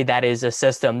clearly that is a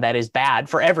system that is bad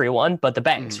for everyone but the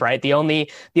banks, right? The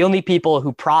only people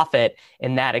who profit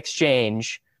in that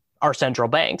exchange are central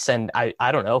banks. And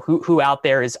I don't know who out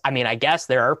there is. I mean, I guess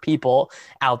there are people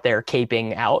out there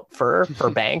caping out for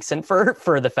banks and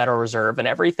for the Federal Reserve and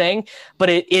everything. But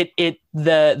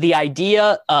the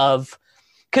idea of,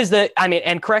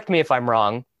 and correct me if I'm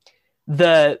wrong,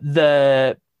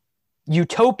 the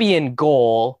utopian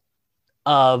goal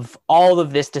of all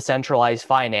of this decentralized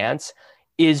finance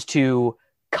is to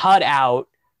cut out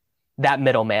that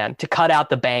middleman, to cut out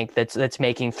the bank that's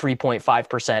making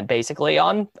 3.5% basically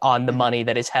on the money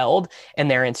that is held in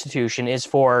their institution, is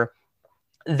for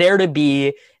there to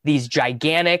be these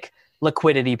gigantic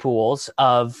liquidity pools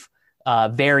of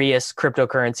various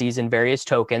cryptocurrencies and various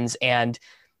tokens. And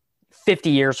 50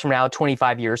 years from now,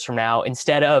 25 years from now,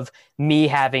 instead of me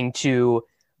having to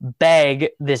beg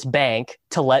this bank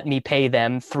to let me pay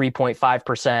them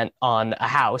 3.5% on a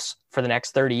house for the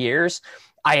next 30 years,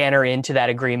 I enter into that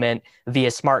agreement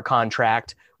via smart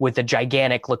contract with a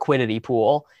gigantic liquidity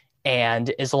pool.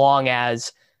 And as long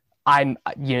as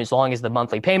as long as the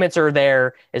monthly payments are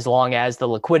there, as long as the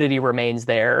liquidity remains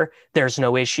there, there's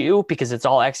no issue because it's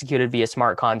all executed via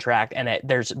smart contract, and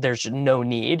there's no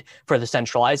need for the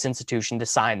centralized institution to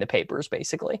sign the papers,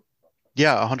 basically.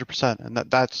 Yeah, 100%. And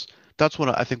that's one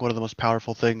I think one of the most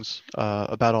powerful things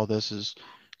about all this is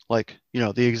like,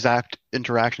 the exact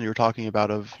interaction you were talking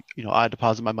about of, I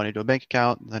deposit my money to a bank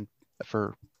account and then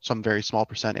for some very small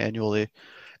percent annually,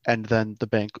 and then the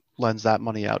bank lends that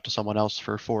money out to someone else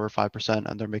for 4 or 5%,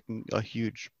 and they're making a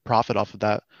huge profit off of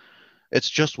that. It's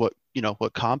just what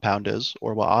Compound is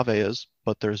or what Aave is,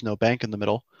 but there's no bank in the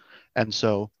middle. And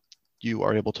so you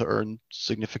are able to earn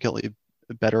significantly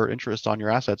better interest on your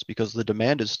assets because the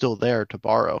demand is still there to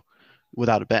borrow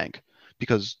without a bank,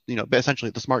 because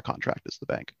essentially the smart contract is the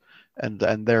bank, and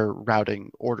they're routing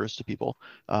orders to people,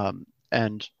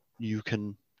 and you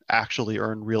can actually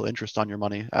earn real interest on your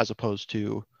money as opposed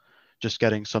to just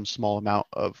getting some small amount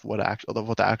of what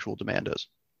the actual demand is.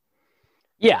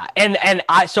 Yeah, and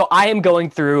I am going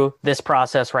through this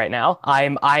process right now.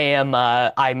 I'm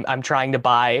trying to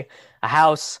buy a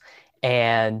house,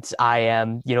 and I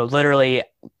am, literally,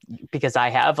 because I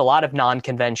have a lot of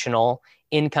non-conventional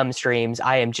income streams,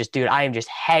 I am just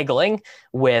haggling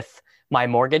with my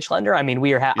mortgage lender. I mean,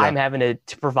 I'm having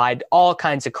to provide all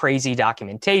kinds of crazy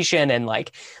documentation, and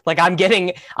like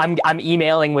I'm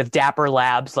emailing with Dapper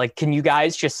Labs, like, can you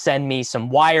guys just send me some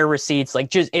wire receipts? Like,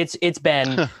 just it's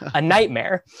been a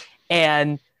nightmare,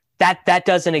 and that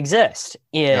doesn't exist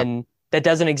in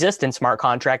smart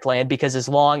contract land, because as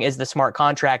long as the smart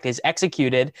contract is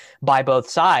executed by both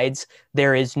sides,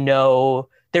 there is no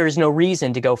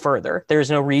reason to go further. There is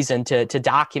no reason to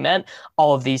document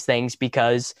all of these things,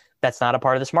 because that's not a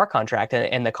part of the smart contract,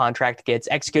 and the contract gets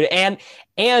executed.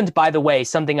 And by the way,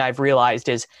 something I've realized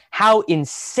is how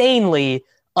insanely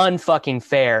unfucking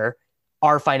fair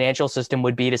our financial system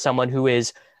would be to someone who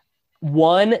is,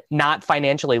 one, not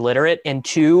financially literate, and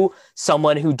two,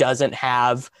 someone who doesn't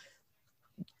have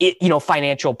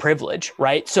financial privilege,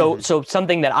 right? So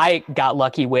something that I got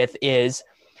lucky with is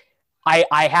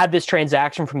I had this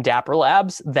transaction from Dapper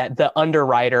Labs that the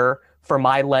underwriter for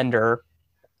my lender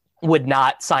would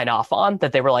not sign off on,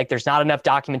 that they were like, there's not enough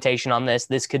documentation on this.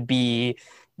 This could be,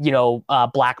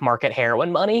 black market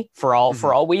heroin money for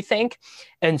all we think.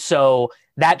 And so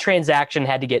that transaction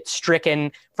had to get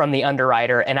stricken from the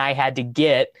underwriter, and I had to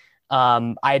get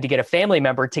a family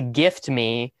member to gift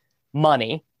me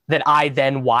money that I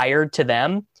then wired to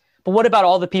them. But what about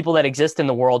all the people that exist in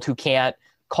the world who can't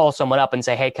call someone up and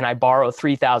say, hey, can I borrow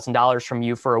 $3,000 from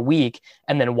you for a week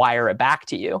and then wire it back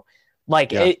to you?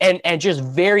 And just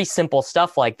very simple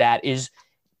stuff like that is,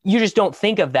 you just don't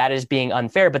think of that as being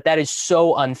unfair, but that is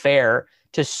so unfair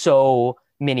to so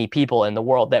many people in the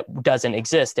world that doesn't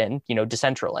exist in,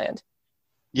 Decentraland.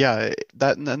 Yeah,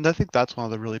 and I think that's one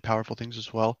of the really powerful things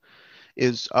as well,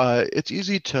 is it's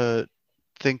easy to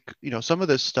think, some of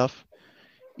this stuff,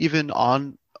 even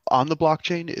on the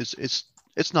blockchain,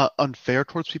 it's not unfair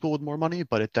towards people with more money,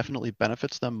 but it definitely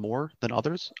benefits them more than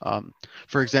others.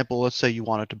 For example, let's say you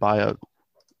wanted to buy a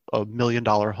 $1 million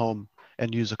home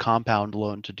and use a compound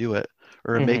loan to do it,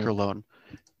 or a maker loan.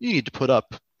 You need to put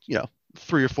up, $3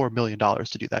 or $4 million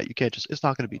to do that. You can't it's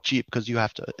not going to be cheap, because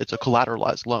it's a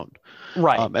collateralized loan.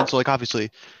 Right. And so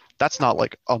obviously that's not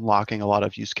unlocking a lot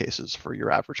of use cases for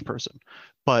your average person.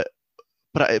 But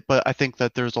I think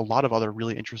that there's a lot of other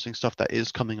really interesting stuff that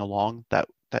is coming along that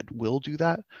will do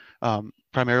that.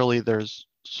 Primarily,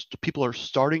 people are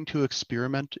starting to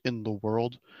experiment in the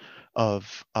world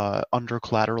of under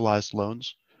collateralized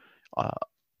loans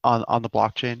on the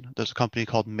blockchain. There's a company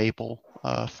called Maple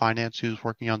Finance who's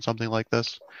working on something like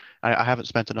this. I haven't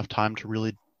spent enough time to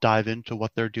really dive into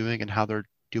what they're doing and how they're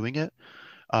doing it.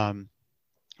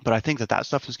 But I think that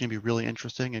stuff is going to be really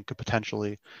interesting and could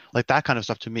potentially, that kind of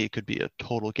stuff to me could be a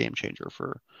total game changer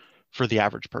for the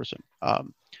average person.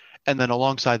 And then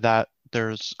alongside that,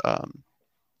 there's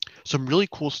some really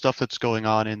cool stuff that's going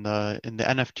on in the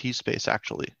NFT space,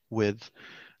 actually, with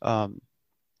there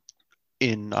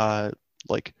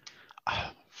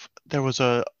was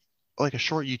a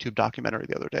short YouTube documentary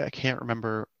the other day. I can't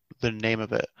remember the name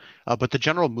of it, but the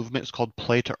general movement is called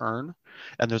Play to Earn,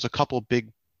 and there's a couple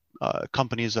big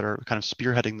companies that are kind of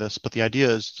spearheading this, but the idea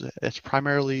is it's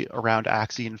primarily around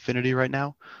Axie Infinity right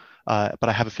now, but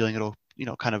I have a feeling it'll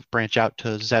kind of branch out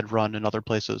to Zed Run and other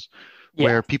places Yeah.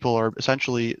 where people are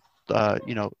essentially,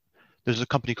 there's a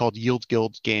company called Yield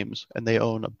Guild Games, and they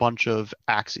own a bunch of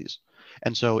Axies.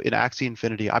 And so in Axie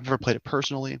Infinity, I've never played it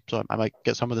personally, so I might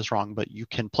get some of this wrong, but you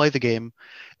can play the game,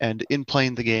 and in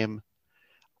playing the game,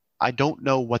 I don't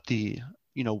know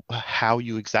how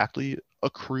you exactly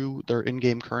accrue their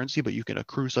in-game currency, but you can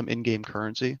accrue some in-game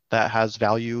currency that has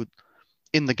value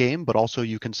in the game, but also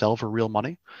you can sell for real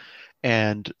money.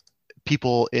 And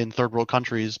people in third world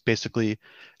countries basically,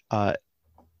 uh,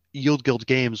 Yield Guild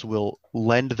Games will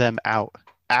lend them out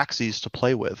Axies to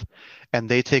play with, and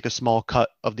they take a small cut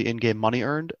of the in-game money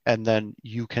earned, and then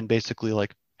you can basically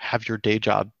like have your day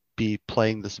job be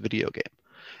playing this video game.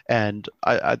 And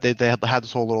they had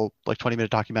this whole little like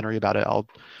 20-minute documentary about it.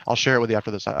 I'll share it with you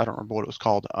after this. I don't remember what it was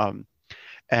called.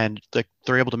 And like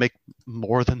they're able to make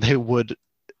more than they would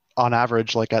on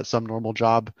average, like at some normal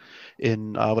job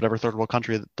in whatever third world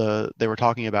country that they were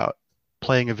talking about,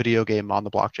 playing a video game on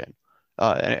the blockchain.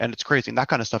 And it's crazy. And that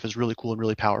kind of stuff is really cool and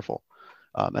really powerful.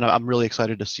 And I'm really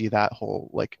excited to see that whole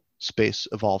like space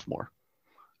evolve more.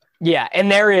 Yeah,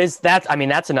 and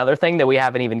that's another thing that we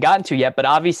haven't even gotten to yet, but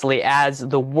obviously as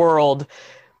the world,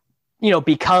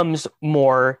 becomes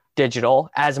more digital,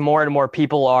 as more and more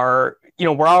people are,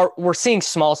 we're seeing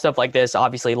small stuff like this.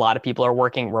 Obviously, a lot of people are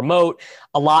working remote.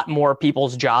 A lot more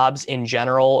people's jobs in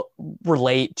general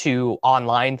relate to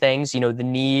online things, the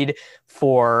need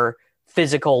for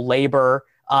physical labor.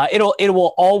 It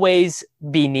will always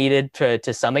be needed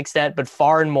to some extent, but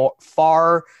far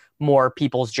more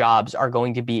people's jobs are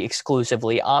going to be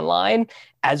exclusively online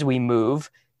as we move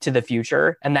to the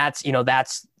future. And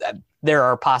there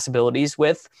are possibilities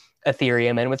with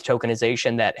Ethereum and with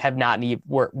tokenization that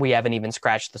we haven't even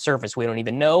scratched the surface. We don't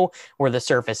even know where the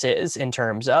surface is in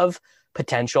terms of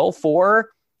potential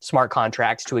for smart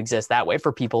contracts to exist that way,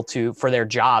 for people for their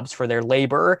jobs, for their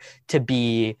labor to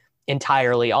be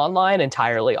entirely online,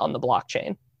 entirely on the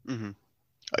blockchain. Mm-hmm.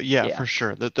 Yeah, for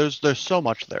sure. There's so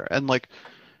much there.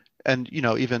 And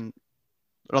even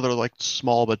another like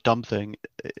small but dumb thing,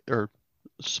 or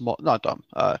small, not dumb,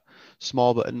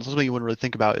 small, but and something you wouldn't really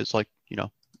think about is like,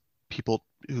 people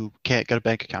who can't get a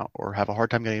bank account or have a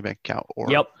hard time getting a bank account,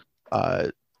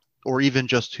 or even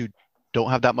just who don't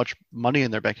have that much money in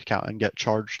their bank account and get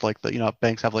charged like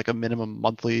banks have like a minimum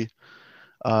monthly,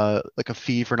 like a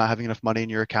fee for not having enough money in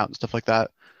your account and stuff like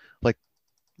that. Like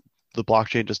the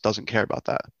blockchain just doesn't care about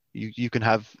that. You can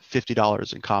have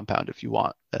 $50 in compound if you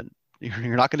want, and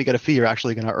you're not going to get a fee. You're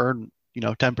actually going to earn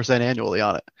 10% annually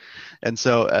on it. And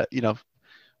so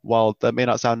while that may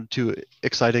not sound too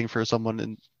exciting for someone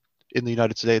in the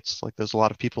United States, like there's a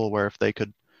lot of people where if they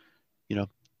could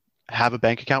have a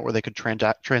bank account where they could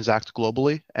transact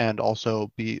globally and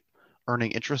also be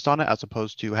earning interest on it, as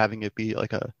opposed to having it be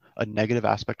like a negative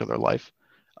aspect of their life,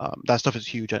 that stuff is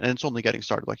huge, and it's only getting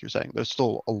started. Like you're saying, there's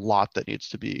still a lot that needs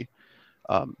to be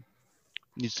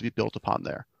built upon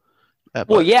there. But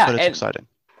it's exciting.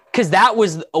 Because that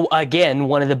was, again,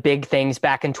 one of the big things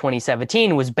back in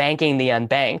 2017 was banking the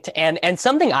unbanked. And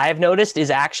something I have noticed is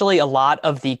actually a lot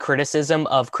of the criticism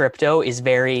of crypto is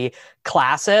very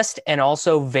classist and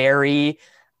also very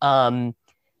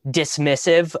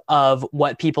dismissive of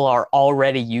what people are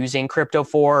already using crypto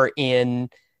for in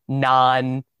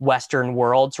non-Western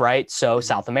worlds, right? So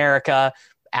South America,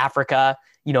 Africa,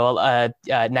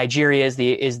 Nigeria is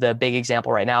the big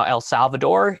example right now. El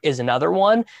Salvador is another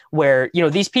one where,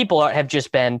 these people have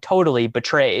just been totally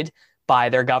betrayed by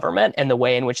their government and the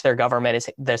way in which their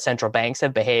central banks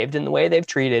have behaved and the way they've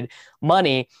treated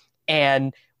money.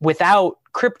 And without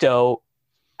crypto,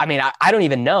 I don't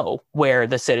even know where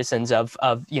the citizens of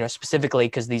specifically,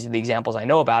 because these are the examples I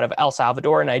know about of El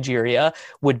Salvador and Nigeria,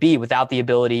 would be without the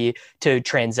ability to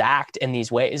transact in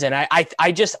these ways. And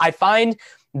I find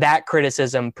that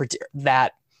criticism,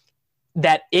 that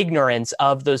ignorance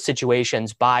of those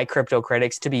situations by crypto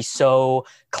critics to be so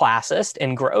classist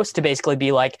and gross, to basically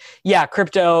be like, yeah,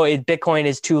 Bitcoin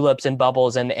is tulips and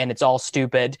bubbles and it's all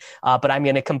stupid. But I'm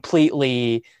going to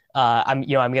completely, I'm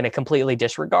going to completely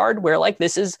disregard where like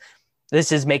this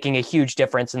is making a huge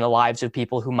difference in the lives of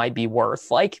people who might be worth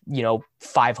like,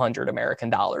 $500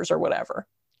 American or whatever.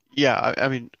 Yeah.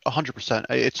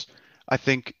 100%. I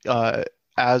think,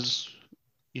 as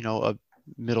a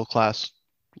middle class,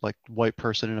 like white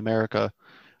person in America,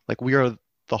 like we are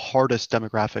the hardest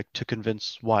demographic to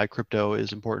convince why crypto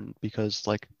is important, because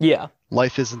like,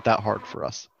 life isn't that hard for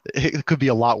us. It could be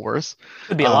a lot worse.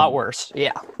 Could be a lot worse.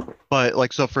 Yeah. But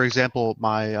like, so for example,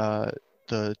 my,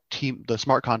 the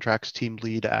smart contracts team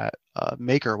lead at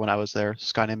Maker when I was there,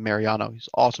 this guy named Mariano, he's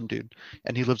an awesome dude.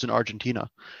 And he lives in Argentina,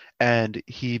 and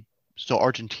he so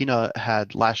Argentina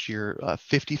had last year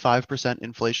 55%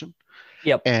 inflation,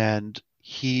 Yep. and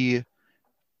they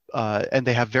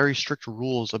have very strict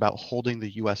rules about holding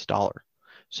the U.S. dollar.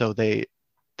 So they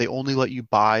only let you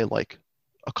buy like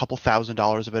a couple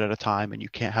 $1,000s of it at a time, and you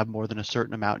can't have more than a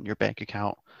certain amount in your bank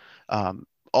account.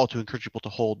 All to encourage people to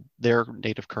hold their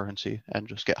native currency and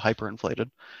just get hyperinflated.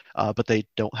 But they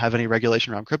don't have any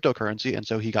regulation around cryptocurrency, and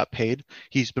so he got paid.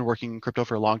 He's been working in crypto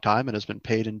for a long time and has been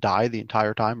paid in DAI the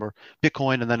entire time, or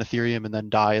Bitcoin and then Ethereum and then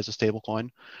DAI as a stable coin.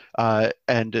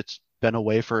 And it's been a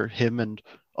way for him and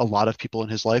a lot of people in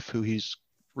his life who he's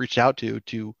reached out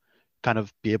to kind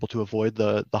of be able to avoid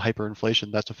the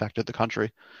hyperinflation that's affected the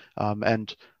country.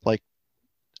 And like,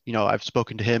 I've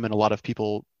spoken to him and a lot of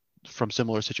people from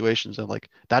similar situations, and like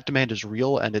that demand is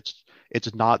real, and it's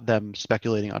not them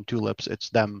speculating on tulips.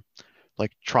 It's them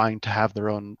like trying to have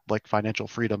their own like financial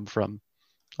freedom from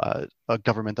a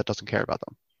government that doesn't care about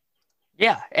them.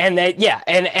 Yeah, and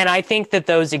I think that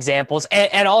those examples,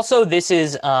 and also this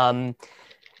is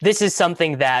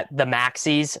something that the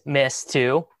maxis miss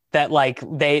too. That like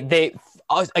they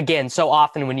again, so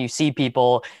often when you see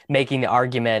people making the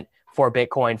argument for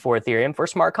Bitcoin, for Ethereum, for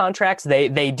smart contracts,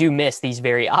 they do miss these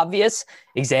very obvious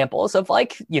examples of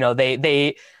like,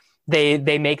 they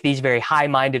make these very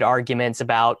high-minded arguments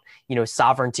about,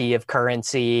 sovereignty of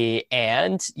currency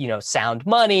and, sound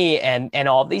money and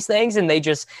all of these things. And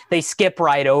they skip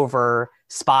right over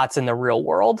spots in the real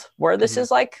world where this is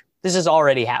like, this is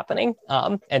already happening.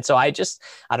 And so I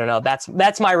don't know,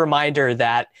 that's my reminder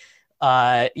that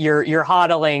your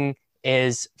hodling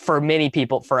is, for many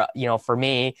people, for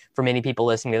me, for many people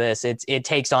listening to this, it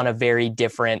takes on a very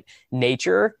different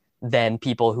nature than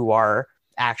people who are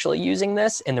actually using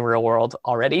this in the real world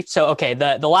already. So, okay,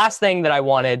 the last thing that I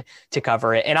wanted to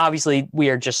cover it, and obviously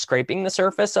we are just scraping the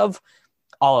surface of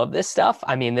all of this stuff.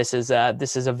 I mean, this is a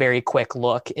very quick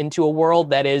look into a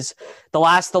world that is the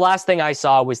last thing I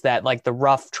saw was that like the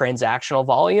rough transactional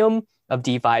volume of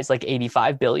DeFi is like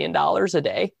 $85 billion a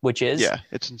day, which is, yeah,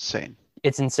 it's insane.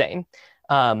 It's insane.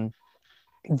 The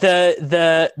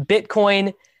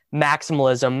Bitcoin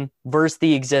maximalism versus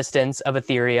the existence of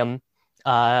Ethereum,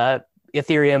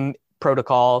 Ethereum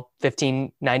protocol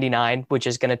 1599, which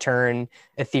is going to turn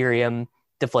Ethereum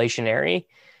deflationary.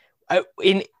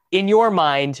 In your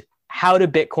mind, how do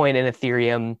Bitcoin and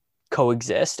Ethereum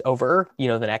coexist over,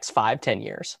 the next 5-10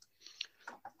 years?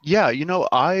 Yeah,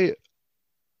 I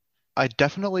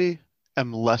definitely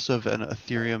am less of an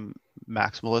Ethereum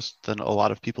maximalist than a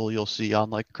lot of people you'll see on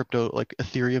like crypto, like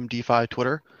Ethereum DeFi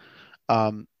Twitter.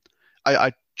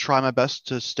 I try my best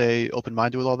to stay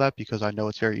open-minded with all that because I know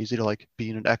it's very easy to like be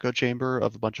in an echo chamber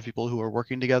of a bunch of people who are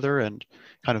working together and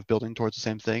kind of building towards the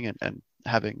same thing and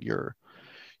having your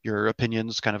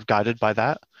opinions kind of guided by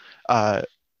that.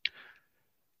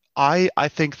 I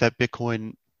think that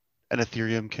Bitcoin and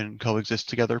Ethereum can coexist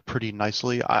together pretty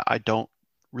nicely. I don't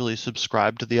really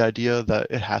subscribe to the idea that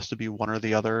it has to be one or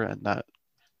the other, and that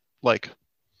like,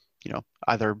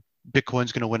 either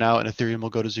Bitcoin's going to win out and Ethereum will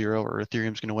go to zero, or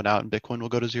Ethereum's going to win out and Bitcoin will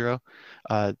go to zero.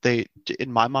 They, in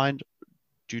my mind,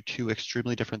 do two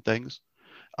extremely different things.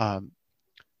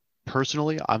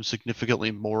 Personally, I'm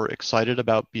significantly more excited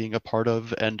about being a part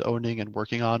of and owning and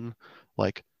working on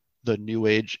like the new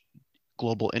age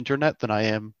global internet than I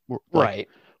am like, right.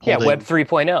 Yeah, Web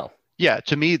 3.0. Yeah,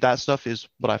 to me, that stuff is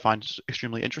what I find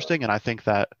extremely interesting, and I think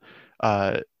that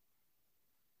a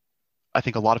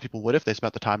lot of people would if they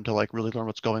spent the time to like really learn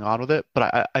what's going on with it.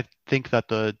 But I think that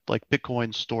the like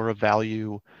Bitcoin store of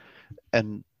value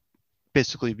and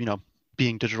basically,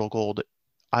 being digital gold,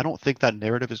 I don't think that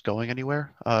narrative is going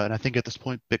anywhere. And I think at this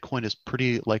point, Bitcoin is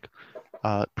pretty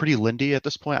Lindy at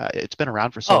this point. It's been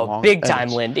around for so long. Oh, big time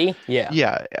Lindy. Yeah.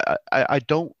 Yeah, I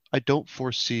don't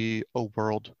foresee a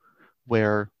world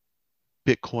where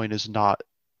Bitcoin is not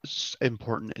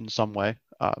important in some way.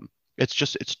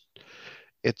 It's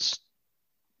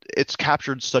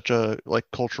captured such a like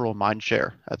cultural mind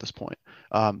share at this point.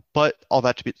 But all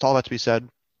that to be said,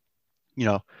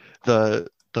 the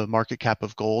market cap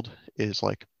of gold is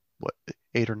like what,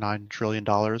 $8 or $9 trillion.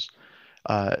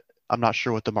 I'm not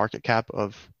sure what the market cap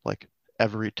of like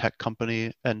every tech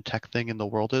company and tech thing in the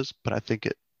world is, but I think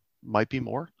it might be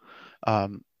more.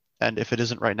 And if it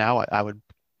isn't right now, I would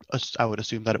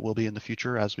assume that it will be in the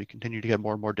future as we continue to get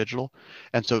more and more digital.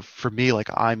 And so for me, like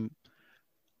I'm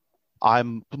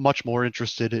much more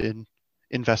interested in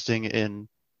investing in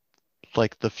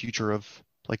like the future of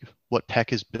like what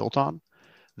tech is built on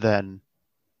than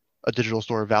a digital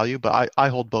store of value. But I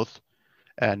hold both,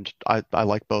 and I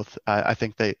like both. I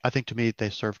think to me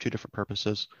they serve two different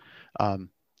purposes.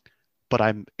 But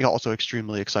I'm also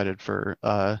extremely excited for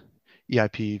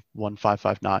EIP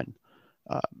 1559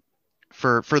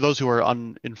 For those who are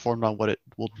uninformed on what it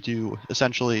will do,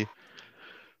 essentially,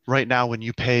 right now when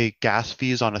you pay gas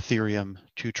fees on Ethereum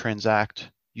to transact,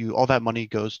 all that money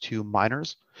goes to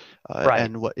miners, Right.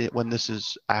 and when this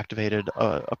is activated,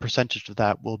 a percentage of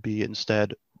that will be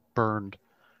instead burned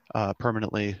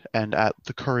permanently. And at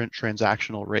the current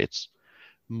transactional rates,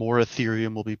 more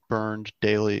Ethereum will be burned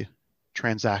daily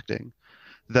transacting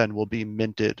than will be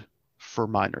minted for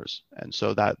miners, and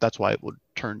so that's why it would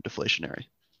turn deflationary.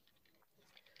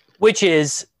 Which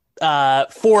is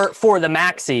for the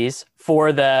maxis,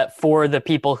 for the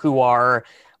people who are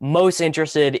most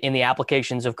interested in the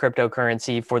applications of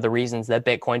cryptocurrency for the reasons that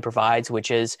Bitcoin provides,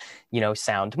 which is,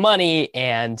 sound money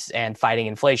and fighting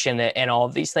inflation and all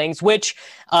of these things, which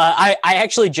I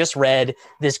actually just read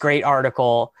this great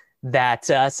article that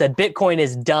said Bitcoin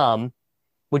is dumb,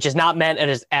 which is not meant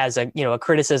as a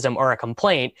criticism or a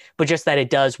complaint, but just that it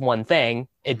does one thing.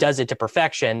 It does it to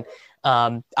perfection.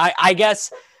 I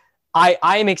guess I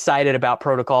am excited about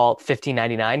Protocol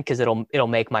 1599 because it'll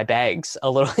make my bags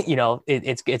a little,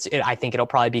 I think it'll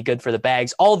probably be good for the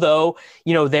bags. Although,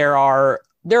 there are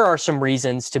some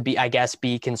reasons to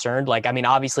be concerned. Like, I mean,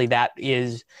 obviously that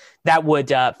would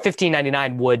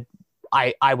 1599 would,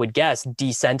 I would guess,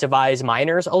 decentivize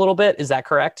miners a little bit. Is that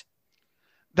correct?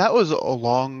 That was a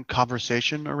long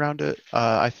conversation around it.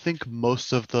 I think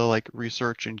most of the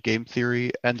research and game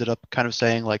theory ended up kind of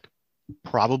saying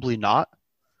probably not.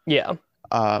 Yeah.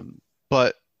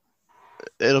 But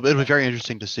it'll be very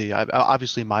interesting to see.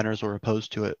 Obviously, miners were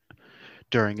opposed to it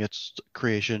during its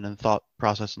creation and thought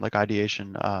process and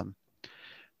ideation.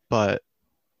 But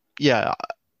yeah,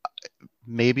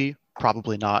 maybe,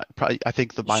 probably not. I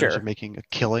think the miners are making a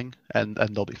killing, and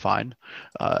they'll be fine.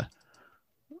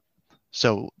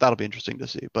 So that'll be interesting to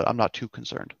see. But I'm not too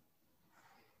concerned.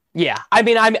 Yeah, I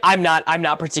mean, I'm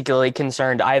not particularly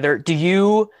concerned either. Do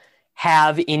you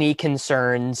have any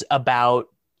concerns about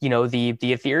the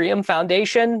Ethereum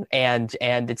Foundation and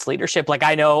its leadership?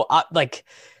 I know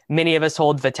many of us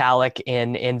hold Vitalik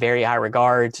in very high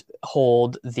regard,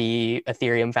 hold the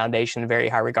Ethereum Foundation in very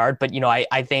high regard, but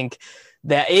I think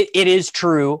that it is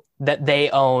true that they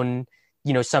own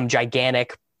some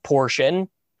gigantic portion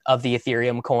of the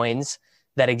Ethereum coins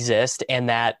that exist, and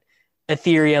that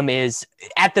Ethereum is,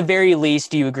 at the very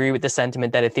least, do you agree with the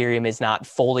sentiment that Ethereum is not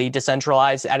fully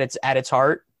decentralized at its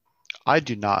heart? I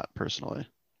do not, personally.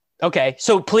 Okay,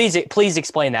 so please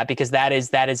explain that, because that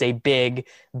is a big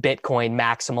Bitcoin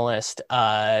maximalist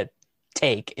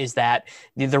take, is that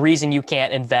the reason you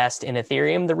can't invest in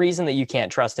Ethereum, the reason that you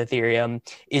can't trust Ethereum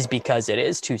is because it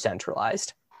is too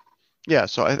centralized. Yeah,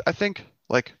 so I think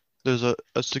there's a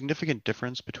significant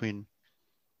difference between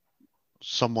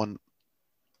someone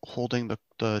holding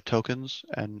the tokens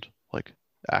and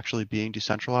actually being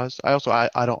decentralized. I don't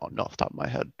know off the top of my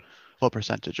head what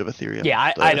percentage of Ethereum.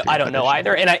 Yeah, I don't know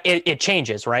either, and it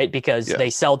changes, right? Because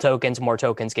they sell tokens, more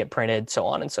tokens get printed, so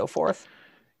on and so forth.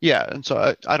 Yeah, and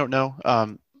so I don't know,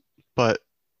 but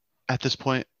at this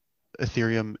point,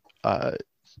 Ethereum,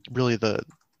 really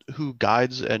who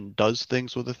guides and does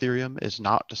things with Ethereum is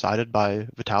not decided by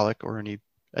Vitalik or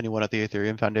anyone at the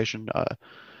Ethereum Foundation.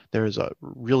 There is a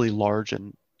really large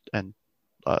and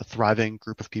thriving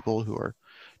group of people who are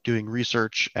doing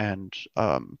research and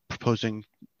proposing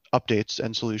updates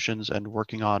and solutions and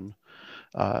working on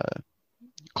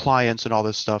clients and all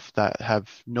this stuff that have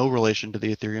no relation to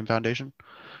the Ethereum Foundation.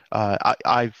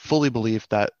 I fully believe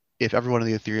that if everyone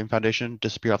in the Ethereum Foundation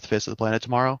disappeared off the face of the planet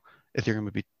tomorrow, Ethereum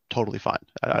would be totally fine.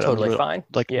 Fine.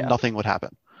 Nothing would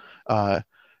happen.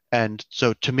 And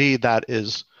so to me, that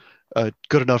is a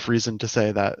good enough reason to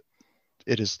say that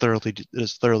it is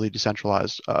thoroughly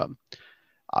decentralized.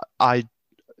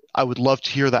 I would love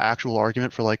to hear the actual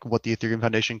argument for what the Ethereum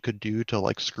Foundation could do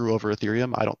to screw over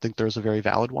Ethereum. I don't think there's a very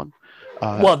valid one.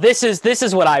 Well, this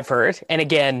is what I've heard, and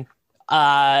again,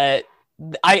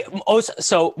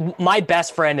 so my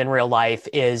best friend in real life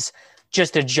is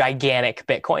just a gigantic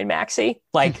Bitcoin maxi,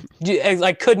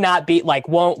 could not be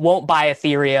won't buy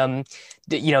Ethereum,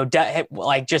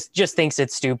 just thinks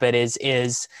it's stupid,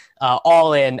 is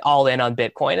all in on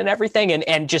Bitcoin and everything.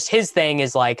 And just his thing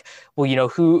is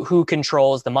who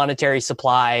controls the monetary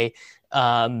supply,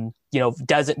 doesn't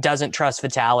trust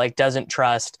Vitalik, doesn't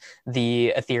trust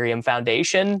the Ethereum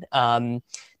Foundation,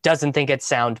 doesn't think it's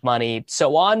sound money,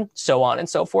 so on and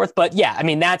so forth. But yeah, I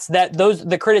mean,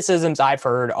 the criticisms I've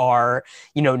heard are,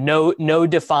 no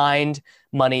defined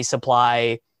money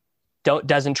supply,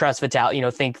 doesn't trust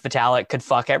Vitalik, think Vitalik could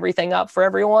fuck everything up for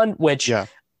everyone, which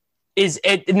is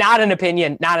not an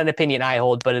opinion I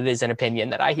hold, but it is an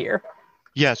opinion that I hear.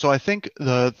 Yeah, so I think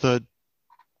the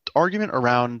argument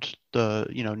around the,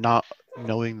 not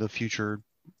knowing the future,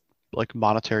 like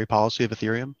monetary policy of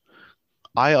Ethereum.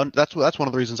 That's one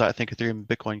of the reasons I think Ethereum and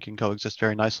Bitcoin can coexist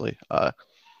very nicely.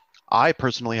 I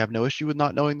personally have no issue with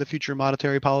not knowing the future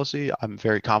monetary policy. I'm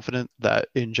very confident that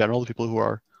in general, the people who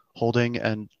are holding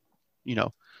and,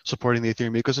 supporting the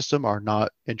Ethereum ecosystem are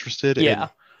not interested in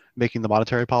making the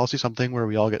monetary policy something where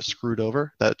we all get screwed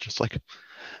over. That just like,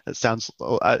 it sounds,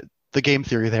 the game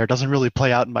theory there doesn't really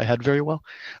play out in my head very well.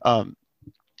 And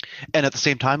at the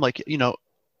same time, like,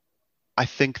 I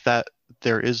think that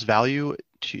there is value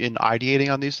in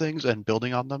ideating on these things and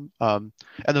building on them. And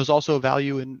there's also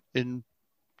value in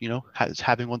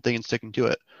having one thing and sticking to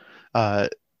it.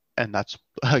 And that's,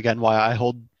 again, why I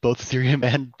hold both Ethereum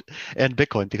and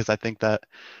Bitcoin, because I think that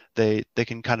they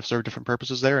can kind of serve different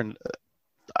purposes there. And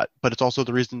but it's also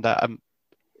the reason that I'm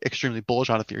extremely bullish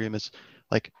on Ethereum is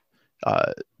like,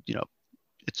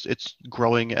 it's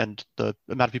growing, and the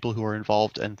amount of people who are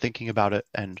involved and thinking about it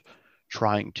and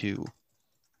trying to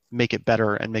make it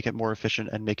better and make it more efficient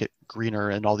and make it greener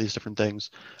and all these different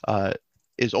things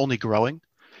is only growing.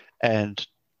 And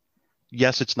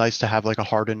yes, it's nice to have like a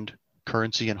hardened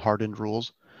currency and hardened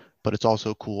rules, but it's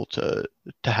also cool to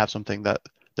have something that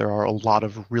there are a lot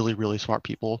of really, really smart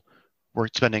people who are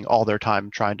spending all their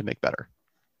time trying to make better.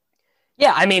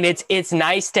 Yeah, I mean, it's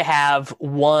nice to have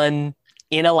one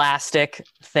inelastic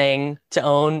thing to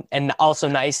own, and also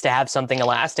nice to have something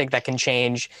elastic that can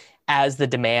change as the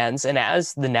demands and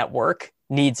as the network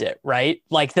needs it, right?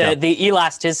 Like the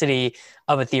elasticity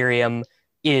of Ethereum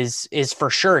is for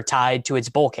sure tied to its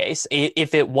bull case.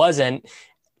 If it wasn't,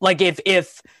 like if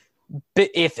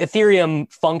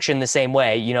Ethereum functioned the same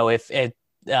way,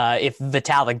 if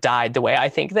Vitalik died the way I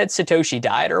think that Satoshi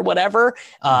died or whatever,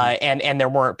 and there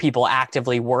weren't people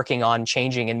actively working on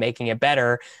changing and making it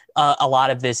better, a lot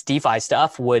of this DeFi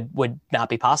stuff would not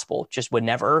be possible. Just would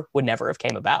never have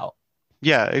came about.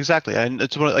 Yeah, exactly. And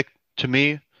it's like, to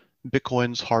me,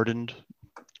 Bitcoin's hardened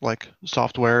like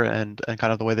software and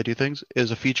kind of the way they do things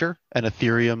is a feature, and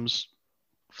Ethereum's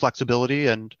flexibility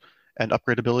and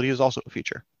upgradability is also a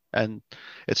feature. And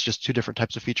it's just two different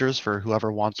types of features for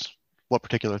whoever wants what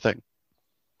particular thing.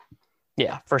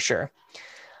 Yeah, for sure.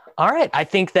 All right. I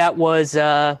think that was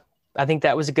a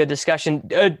good discussion.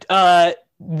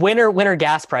 When are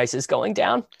gas prices going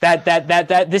down?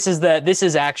 This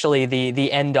is actually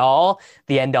the end all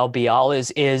be all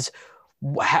is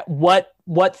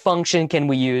what function can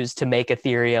we use to make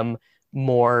Ethereum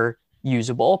more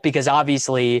usable? Because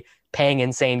obviously paying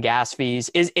insane gas fees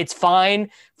it's fine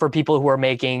for people who are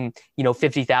making,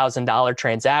 $50,000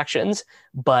 transactions,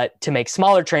 but to make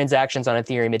smaller transactions on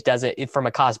Ethereum, from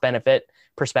a cost benefit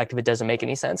perspective, it doesn't make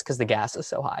any sense because the gas is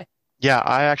so high. Yeah,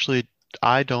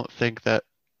 I don't think that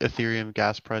Ethereum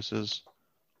gas prices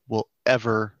will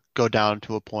ever go down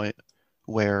to a point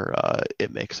where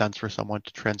it makes sense for someone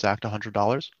to transact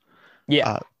 $100.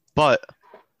 Yeah. But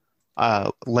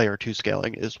layer 2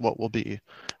 scaling is what will be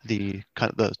the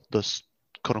kind of the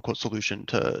quote unquote solution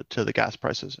to the gas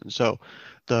prices. And so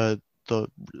the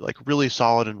like really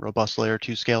solid and robust layer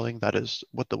 2 scaling, that is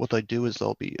what they do is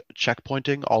they'll be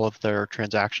checkpointing all of their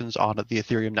transactions on the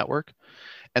Ethereum network.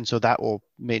 And so that will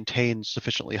maintain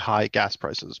sufficiently high gas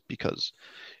prices because,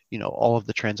 all of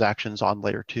the transactions on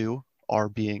layer 2 are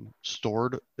being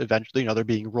stored eventually, they're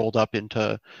being rolled up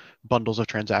into bundles of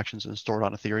transactions and stored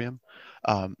on Ethereum.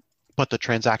 But the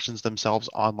transactions themselves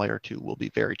on layer 2 will be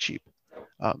very cheap.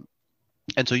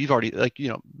 And so you've already,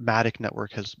 Matic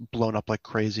network has blown up like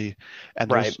crazy.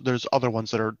 And there's other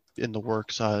ones that are in the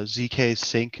works. ZK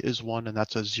Sync is one, and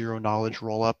that's a zero knowledge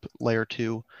rollup layer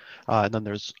 2. And then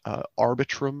there's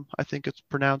Arbitrum, I think it's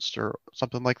pronounced, or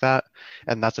something like that.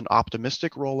 And that's an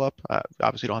optimistic rollup.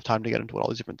 Obviously, don't have time to get into what all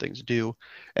these different things do.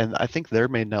 And I think their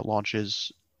mainnet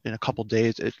launches in a couple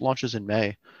days. It launches in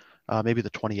May, maybe the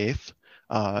 28th.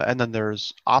 And then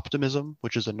there's Optimism,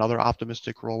 which is another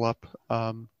optimistic rollup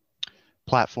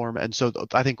platform. And so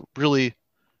I think really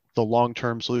the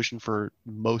long-term solution for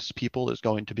most people is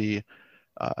going to be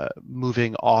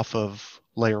moving off of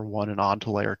layer 1 and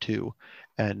onto layer 2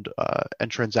 and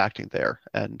transacting there.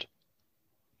 And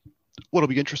what'll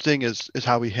be interesting is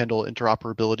how we handle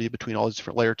interoperability between all these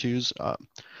different layer 2s.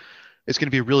 It's going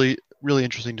to be really, really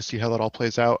interesting to see how that all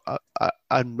plays out.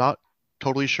 I'm not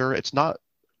totally sure. It's not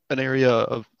an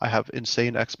area I have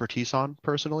insane expertise on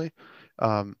personally.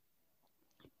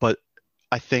 But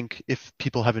I think if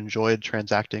people have enjoyed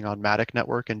transacting on Matic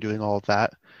network and doing all of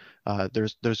that,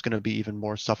 there's going to be even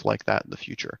more stuff like that in the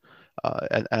future.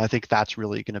 And I think that's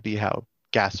really going to be how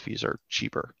gas fees are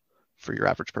cheaper for your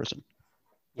average person.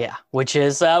 Yeah, which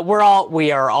is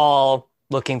we are all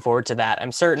looking forward to that,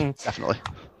 I'm certain. Definitely.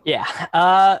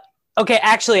 Yeah. Okay.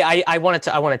 Actually, I wanted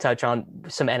to touch on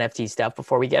some NFT stuff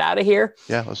before we get out of here.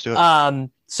 Yeah, let's do it.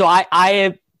 So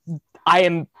I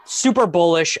am super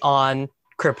bullish on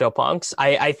CryptoPunks.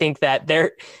 I think that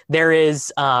there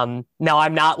is now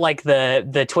I'm not like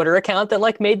the Twitter account that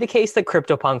like made the case that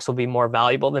CryptoPunks will be more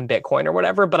valuable than Bitcoin or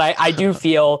whatever, but I do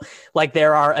feel like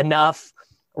there are enough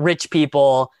rich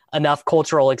people, enough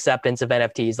cultural acceptance of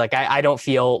NFTs. Like I don't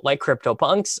feel like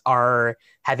CryptoPunks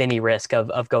have any risk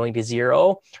of going to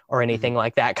zero or anything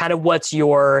like that. Kind of what's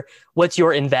your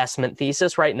investment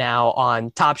thesis right now on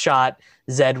Top Shot,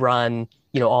 Zed Run,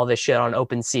 all this shit on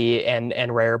OpenSea and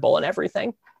Rarible and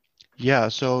everything? Yeah,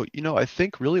 so I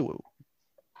think really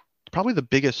probably the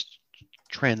biggest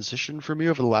transition for me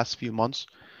over the last few months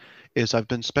is I've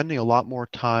been spending a lot more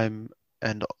time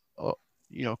and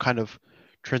kind of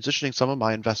transitioning some of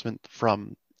my investment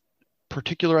from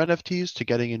particular NFTs to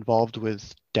getting involved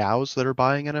with DAOs that are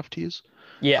buying NFTs.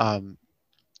 Yeah.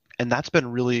 And that's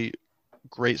been really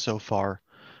great so far.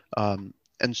 And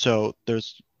so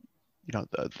there's,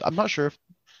 I'm not sure if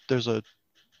there's an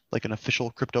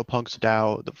official CryptoPunks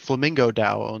DAO. The Flamingo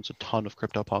DAO owns a ton of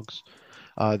CryptoPunks.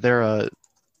 They're a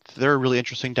really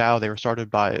interesting DAO. They were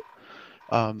started by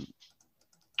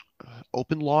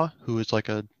OpenLaw, who is like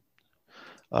a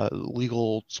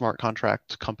legal smart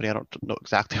contract company. I don't know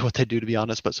exactly what they do, to be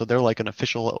honest, but so they're like an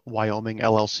official Wyoming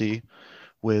LLC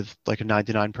with like a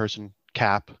 99 person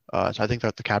cap. So I think they're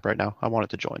at the cap right now. I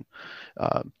wanted to join.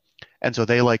 And so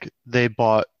they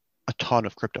bought a ton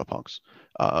of CryptoPunks.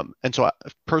 And so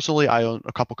personally, I own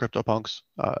a couple CryptoPunks.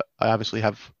 I obviously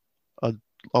have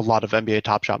a lot of NBA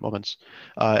Top Shot moments.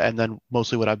 And then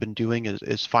mostly what I've been doing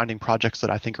is finding projects that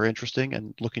I think are interesting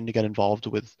and looking to get involved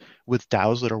with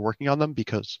DAOs that are working on them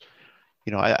because,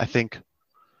 I think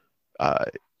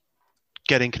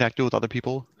getting connected with other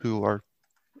people who are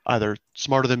either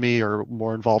smarter than me or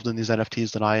more involved in these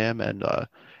NFTs than I am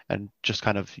and just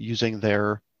kind of using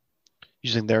their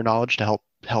knowledge to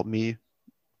help me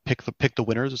pick the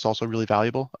winners is also really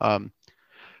valuable.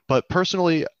 But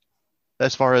personally,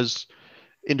 as far as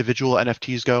individual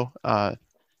NFTs go,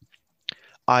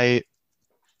 I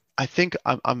think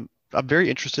I'm very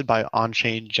interested by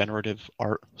on-chain generative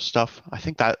art stuff. I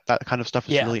think that kind of stuff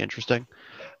is really interesting.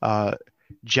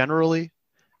 Generally,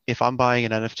 if I'm buying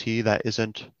an NFT that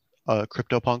isn't a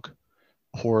CryptoPunk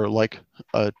or like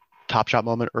a Top Shot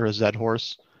moment or a Zed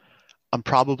Horse, I'm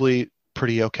probably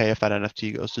pretty okay if that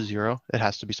NFT goes to zero. It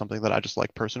has to be something that I just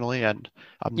like personally, and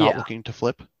I'm not looking to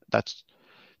flip. That's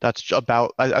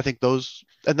about. I think those,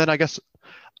 and then I guess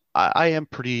I am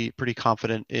pretty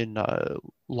confident in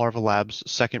Larva Labs'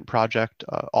 second project,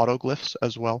 Autoglyphs,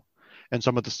 as well, and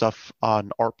some of the stuff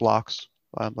on art blocks,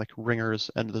 like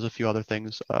ringers, and there's a few other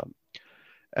things.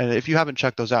 And if you haven't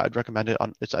checked those out, I'd recommend it. I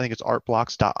think it's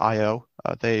artblocks.io.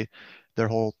 Their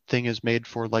whole thing is made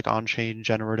for like on-chain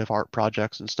generative art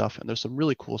projects and stuff, and there's some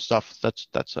really cool stuff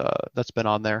that's been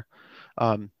on there.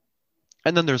 And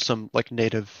then there's some like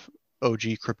native OG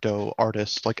crypto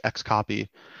artists like Xcopy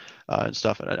and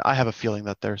stuff, and I have a feeling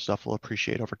that their stuff will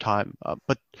appreciate over time.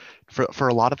 But for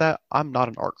a lot of that, I'm not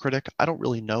an art critic. I don't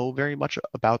really know very much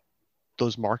about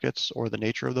those markets or the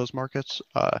nature of those markets,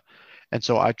 and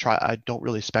so I don't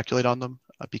really speculate on them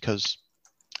because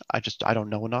I don't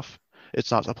know enough. It's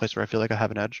not a place where I feel like I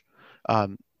have an edge.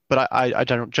 But I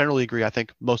generally agree. I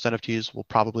think most NFTs will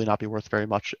probably not be worth very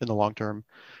much in the long term,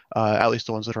 at least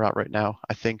the ones that are out right now.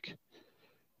 I think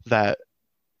that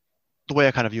the way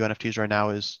I kind of view NFTs right now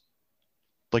is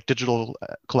like digital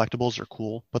collectibles are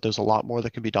cool, but there's a lot more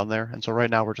that can be done there. And so right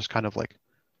now we're just kind of like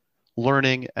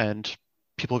learning, and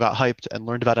people got hyped and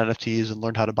learned about NFTs and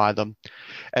learned how to buy them.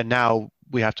 And now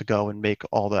we have to go and make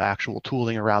all the actual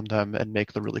tooling around them and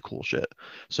make the really cool shit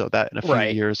so that in a few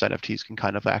years NFTs can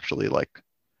kind of actually like,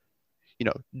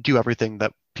 do everything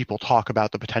that people talk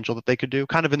about the potential that they could do,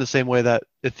 kind of in the same way that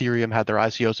Ethereum had their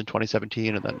ICOs in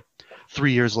 2017, and then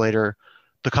 3 years later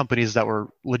the companies that were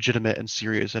legitimate and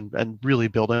serious and really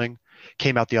building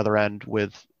came out the other end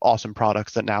with awesome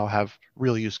products that now have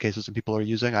real use cases and people are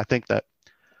using. I think that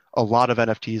a lot of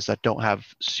NFTs that don't have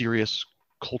serious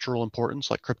cultural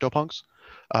importance, like CryptoPunks,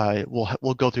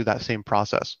 will go through that same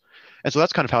process. And so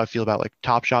that's kind of how I feel about like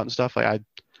Top Shot and stuff. Like I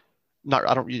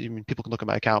mean, people can look at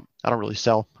my account. I don't really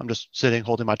sell. I'm just sitting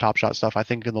holding my Top Shot stuff. I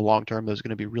think in the long term, there's going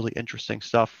to be really interesting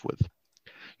stuff with,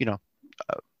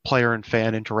 player and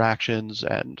fan interactions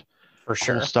and For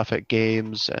sure. cool stuff at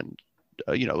games, and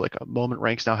like a Moment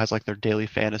Ranks now has like their daily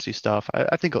fantasy stuff.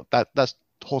 I think that's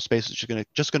the whole space is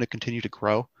just gonna continue to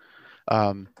grow,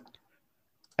 and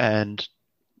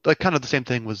like kind of the same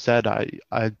thing with Zed.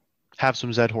 I have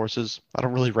some Zed horses. I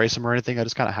don't really race them or anything. I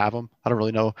just kind of have them. I don't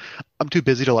really know. I'm too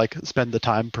busy to like spend the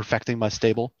time perfecting my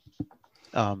stable.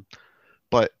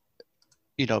 But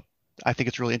you know, I think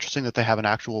it's really interesting that they have an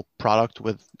actual product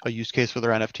with a use case for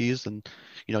their NFTs, and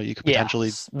you know, you could potentially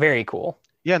it's very cool.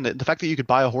 Yeah, and the fact that you could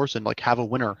buy a horse and like have a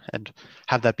winner and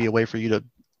have that be a way for you to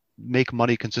make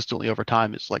money consistently over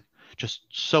time is like just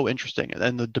so interesting,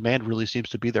 and the demand really seems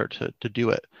to be there to do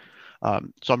it.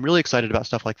 So I'm really excited about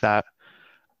stuff like that.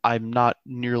 I'm not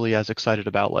nearly as excited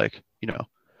about like, you know,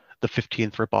 the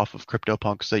 15th ripoff of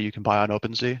CryptoPunks that you can buy on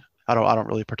OpenSea. I don't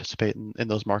really participate in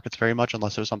those markets very much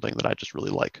unless there's something that I just really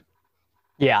like.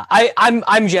 Yeah,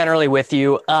 I'm generally with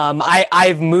you.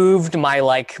 I've moved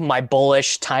my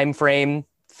bullish time frame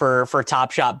for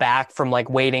Top Shot back from like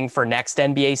waiting for next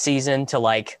NBA season to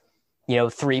like, you know,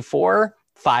 3, 4,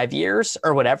 5 years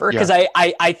or whatever. Because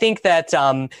I think that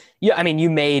you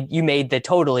made the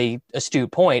totally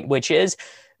astute point, which is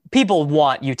people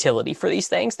want utility for these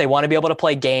things. They want to be able to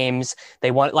play games.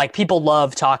 They want, like, people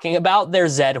love talking about their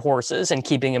Zed horses and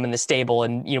keeping them in the stable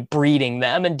and, you know, breeding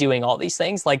them and doing all these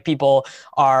things. Like, people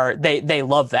are, they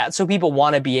love that. So people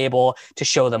want to be able to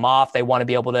show them off. They want to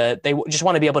be able to, they just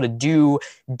want to be able to do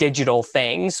digital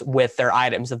things with their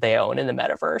items that they own in the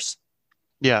metaverse.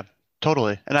 Yeah,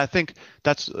 totally. And I think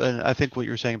I think what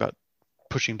you're saying about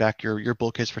pushing back your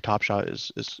bull case for Top Shot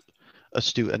is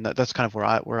astute, and that's kind of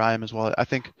where I am as well. I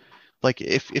think, like,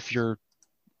 if your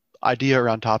idea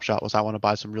around Top Shot was I want to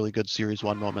buy some really good Series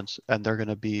 1 moments and they're going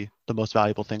to be the most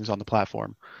valuable things on the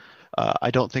platform,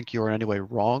 I don't think you're in any way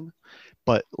wrong.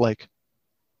 But like,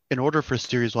 in order for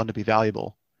Series 1 to be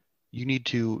valuable, you need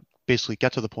to basically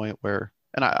get to the point where,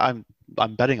 and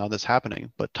I'm betting on this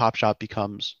happening, but Top Shot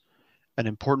becomes an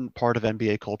important part of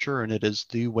NBA culture, and it is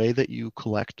the way that you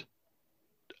collect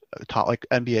like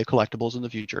NBA collectibles in the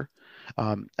future.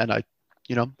 And I,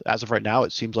 you know, as of right now,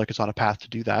 it seems like it's on a path to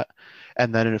do that.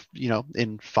 And then if, you know,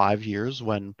 in 5 years,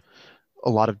 when a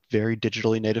lot of very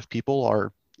digitally native people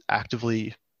are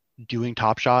actively doing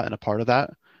Top Shot and a part of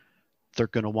that, they're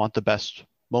going to want the best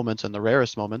moments and the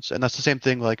rarest moments. And that's the same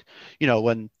thing, like, you know,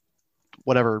 when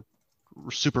whatever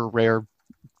super rare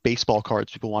baseball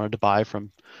cards people wanted to buy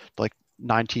from like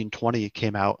 1920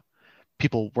 came out,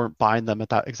 people weren't buying them at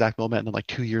that exact moment. And then like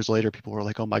 2 years later, people were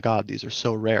like, oh my God, these are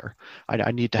so rare.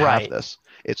 I need to have this.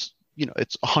 It's, you know,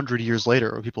 it's 100 years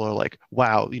later where people are like,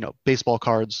 wow, you know, baseball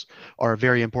cards are a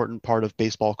very important part of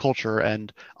baseball culture,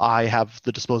 and I have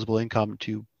the disposable income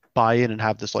to buy in and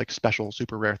have this like special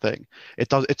super rare thing.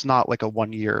 It's not like a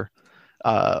 1 year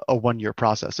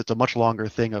process. It's a much longer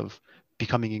thing of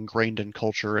becoming ingrained in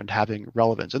culture and having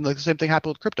relevance. And the same thing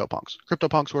happened with CryptoPunks.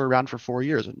 CryptoPunks were around for 4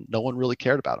 years and no one really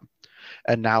cared about them.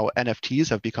 And now NFTs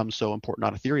have become so important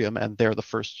on Ethereum, and they're the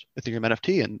first Ethereum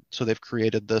NFT. And so they've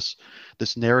created this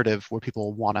narrative where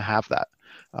people want to have that.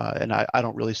 And I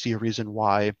don't really see a reason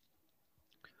why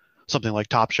something like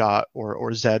Top Shot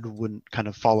or Zed wouldn't kind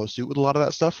of follow suit with a lot of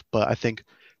that stuff. But I think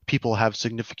people have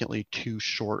significantly too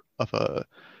short of a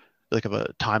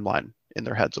timeline in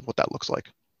their heads of what that looks like.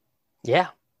 Yeah.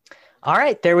 All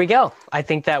right, there we go. I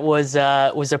think that was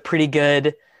a pretty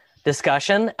good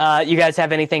discussion. You guys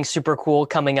have anything super cool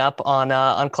coming up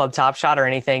on Club Top Shot, or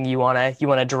anything you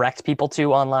wanna direct people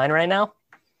to online right now?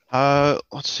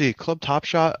 Let's see. Club Top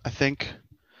Shot, I think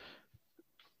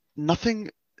nothing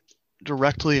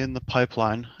directly in the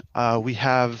pipeline. We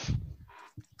have,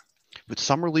 with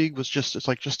Summer League it's just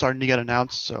starting to get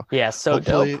announced. So yeah, so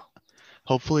dope.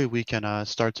 Hopefully we can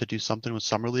start to do something with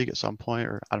Summer League at some point,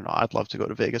 or I don't know. I'd love to go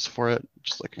to Vegas for it.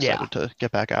 Just like excited to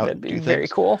get back out and do things. Very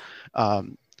cool.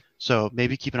 So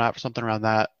maybe keep an eye out for something around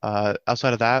that.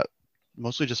 Outside of that,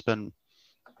 mostly just been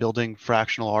building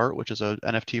Fractional Art, which is a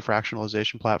NFT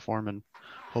fractionalization platform, and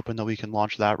hoping that we can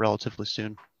launch that relatively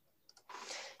soon.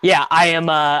 Yeah, I am.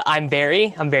 I'm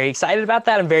very excited about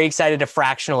that. I'm very excited to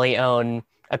fractionally own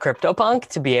a CryptoPunk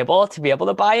to be able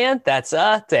to buy in. That's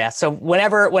yeah. So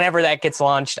whenever that gets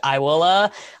launched, I'll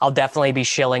definitely be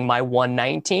shilling my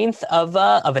 1/19th of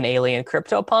an alien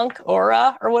CryptoPunk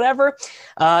or whatever.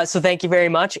 So thank you very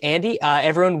much, Andy.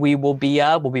 Everyone, we'll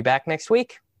be back next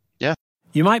week. Yeah.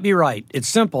 You might be right. It's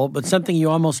simple, but something you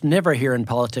almost never hear in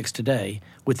politics today,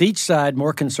 with each side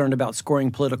more concerned about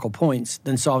scoring political points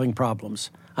than solving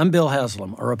problems. I'm Bill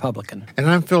Haslam, a Republican. And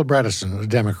I'm Phil Bredesen, a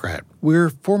Democrat. We're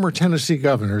former Tennessee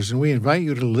governors, and we invite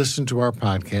you to listen to our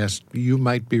podcast, You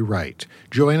Might Be Right.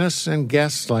 Join us and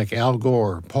guests like Al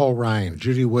Gore, Paul Ryan,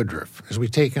 Judy Woodruff, as we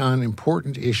take on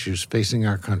important issues facing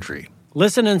our country.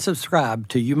 Listen and subscribe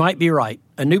to You Might Be Right,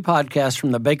 a new podcast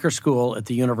from the Baker School at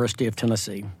the University of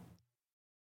Tennessee.